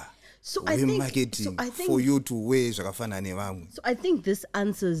member. So I think marketing for you to wear zvakafanana nevamwe. So I think this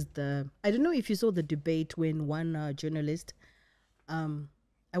answers I don't know if you saw the debate when one journalist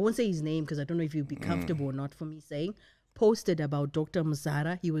I won't say his name because I don't know if he'll be comfortable or not for me saying posted about Dr.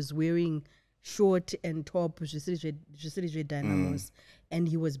 Musara. He was wearing short and top Dynamos and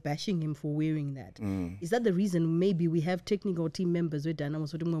he was bashing him for wearing that. Is that the reason maybe we have technical team members with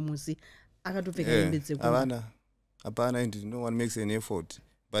Dynamos Apana, no one makes an effort.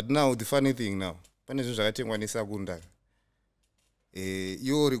 But now the funny thing now, pane zvakatengwa neSakunda.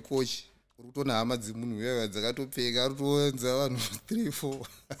 You're a coach urikutona hama dzimunhu uya dzakatopfeka arikutounza vanhu 3-4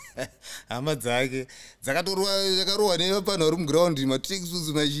 hama dzake dzakarohwa nevanhu vari muground matracksuits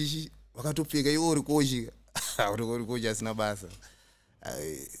mazhishi vakatopfeka iwo uri kochi asina basa.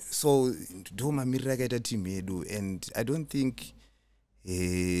 So ndo mamiriro akaita team yedu and I don't think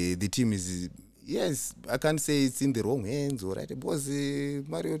the team is, yes, I can't say it's in the wrong hands or right, because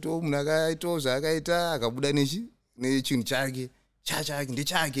Mario to munhu akaitawo zvaakaita akabuda nechinhu chake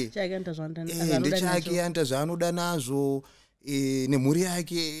ndechake anta zvaanoda nazvo nemhuri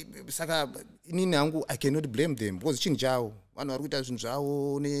yake. Saka inini hangu I cannot blame them because chinhu chavo vanhu vari kuita zvinhu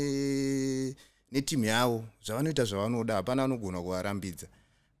zvavo netimu yavo zvavanoita zvavanoda, hapana anogona kuvarambidza.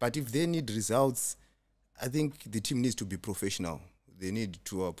 But if they need results, I think the team needs to be professional. They need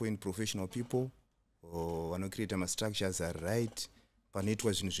to appoint professional people vanocreate structures are right,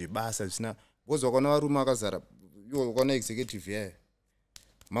 panoitwa zvinhu zvebasa zvisina, because wakaona varume vakazara, iwo wakaona executive yayo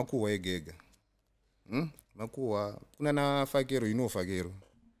makuhwa ega makuhwa kuna nafakero inofakero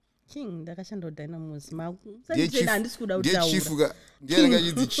King ndakashanda Dynamos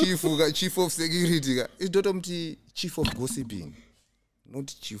chief of security ka itotomuti chief of gossiping,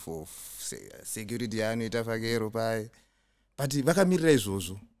 not chief of security yaanoita fakero paye, but vakamirira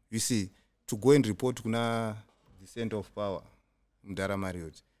izvozvo, you see, to go and report kuna the center of power Mudara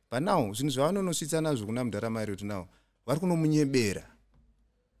Marriott. But now zvinhu zvavanonosvitsa nazvo kuna Mudara Marriott now vari kunomunyebera,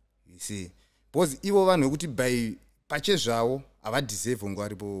 you see, because ivo vanhu vekuti by pachezvavo havadeserve kunge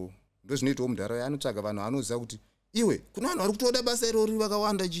varipo. Ndozvinoitawo Mudara anotsvaga vanhu anoziva kuti iwe kuna vanhu vari kutoda basa irori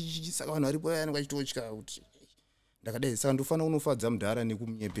vakawanda, saka vanhu varipo yani vachitotya kuti ndakadai. Saka ndofanira kunofadza Mudara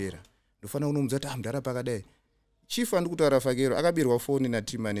nekumunyepera, ndofanira kunomudza kuti Mudara pakadai. Chief andi kutaura fakero akabirwa foni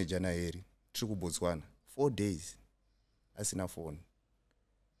nateam manager naHeri tiri kuBotswana 4 days asina foni.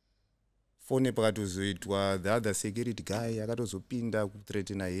 Foni pakatozoitwa the other security guy akatozopinda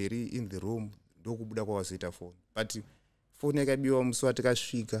kuthreatena Heri in the room, ndokubuda kwavazoita foni. But foni yakabiwa musi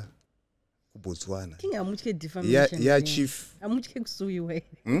watakasvika kuBotswana. King amutye defamation ya chief amutye kusuyiwa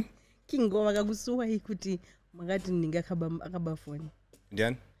King ngova kakusuwa kuti makati ninge akaba foni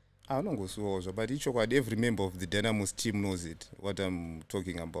ndiani anongosuwazvo, but ichokwadi every member of the Dynamos team knows it what I'm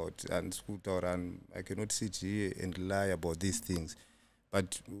talking about, and I cannot sit here and lie about these things.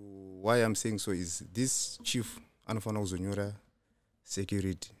 But why I'm saying so is this chief anofanira kuzonyora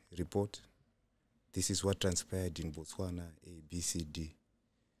security report. This is what transpired in Botswana, A, B, C, D.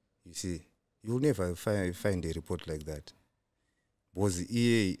 You see, you'll never find a report like that. Because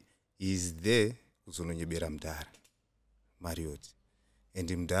EA is there kuzononyebera Mudara Marriott. And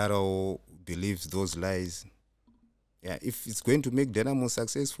Mudara believes those lies. Yeah, if it's going to make Dynamo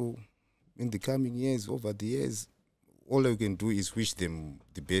successful in the coming years, over the years, all I can do is wish them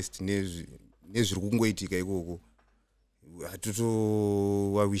the best. Nezviri kungoitika ikoko,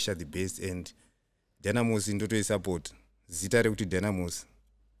 hatotowawisha the best, and Dynamos ndotoisupport. Zita rekuti Dynamos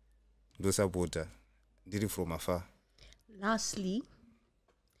ndosupporta ndiri from afar. Lastly,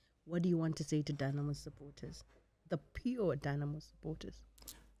 what do you want to say to Dynamos supporters, the pure Dynamos supporters?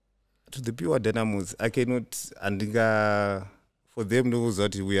 To the pure Dynamos, I cannot, andinga, for them knows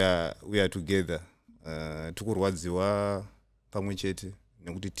that we are together. Tukurwadziwa pamwe chete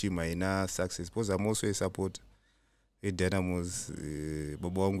nekuti team haina success, because I'm also a supporter Dynamos.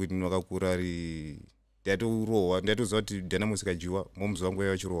 Baba wangu ndino wakakura ari ndatoziva kuti Dynamos ikajiwa momuzi wangu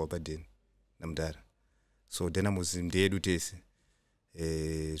waiva chirohwa padeni naMudara. So Dynamos ndeyedu tese.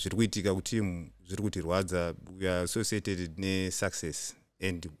 Zviri kuitika kutimu zviri kutirwadza, we are associated nesuccess,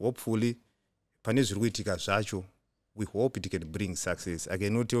 and hopefully pane zviri kuitika zvacho, we hope it can bring success. I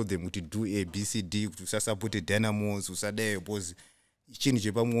cannot tell them to do A, B, C, D, kuti usasupport Dynamos, usadai, because chinhu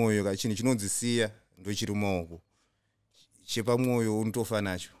chepamwoyo ka chinhu chinonzisiya ndochiri mumaoko, chepamwoyo unotofa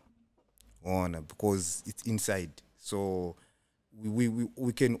nacho, ona, because it's inside. So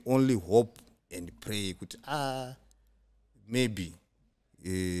we can only hope and pray kuti maybe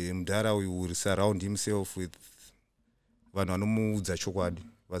Mudara will surround himself with vanhu vanomuudza chokwadi,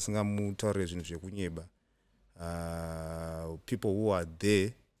 vasingamutaurire zvinhu zvekunyeba, people who are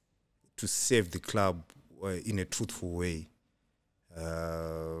there to save the club in a truthful way,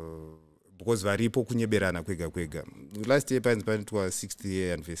 because varipo kunyeberana kwega. Last year panoitwa 60th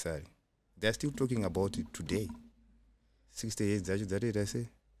year anniversary, they are still talking about it today. 60 years dzacho dzatoita sei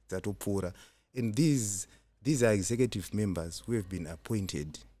dzatopfuura, and these are executive members who have been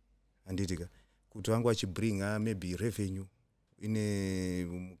appointed, anditika kuti vangu vachibringa maybe revenue in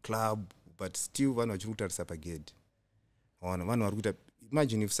a club, but still vanhu vachiri kutarisa pagedhi. Vanhu vari kuita,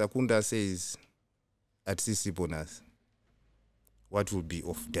 imagine if Sakunda says hatisipo nhasi, what will be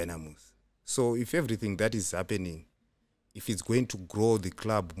of Dynamos? So if everything that is happening, if it's going to grow the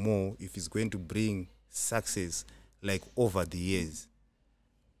club more, if it's going to bring success like over the years,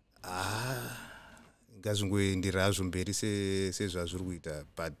 ngazvingoendera hazvo mberi sezvazviri kuita,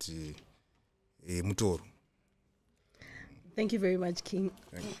 but mutoro. Thank you very much, King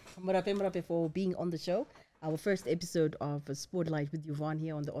Murape Murape, for being on the show. Our first episode of Sportlight with Yvonne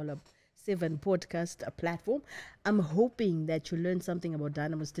here on the All Up 7 podcast platform. I'm hoping that you learned something about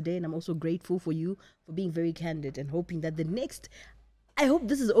Dynamos today, and I'm also grateful for you for being very candid, and hoping that I hope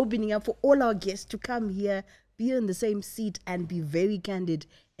this is opening up for all our guests to come here, be in the same seat and be very candid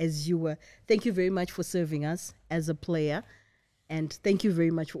as you were. Thank you very much for serving us as a player. And thank you very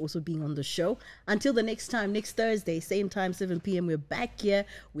much for also being on the show. Until the next time, next Thursday, same time, 7 p.m., we're back here.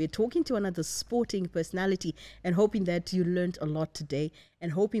 We're talking to another sporting personality and hoping that you learned a lot today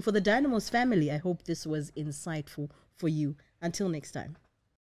and hoping for the Dynamos family. I hope this was insightful for you. Until next time.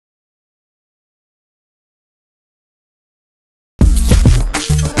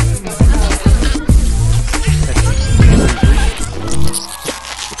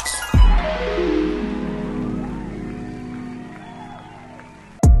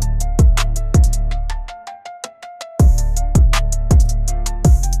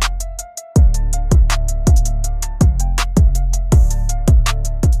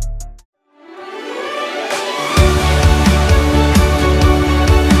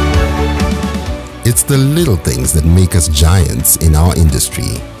 It's the little things that make us giants in our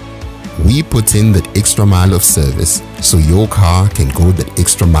industry. We put in that extra mile of service so your car can go that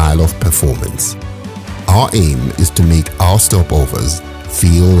extra mile of performance. Our aim is to make our stopovers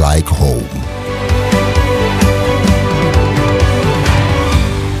feel like home.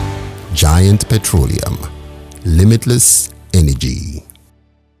 Giant Petroleum. Limitless energy.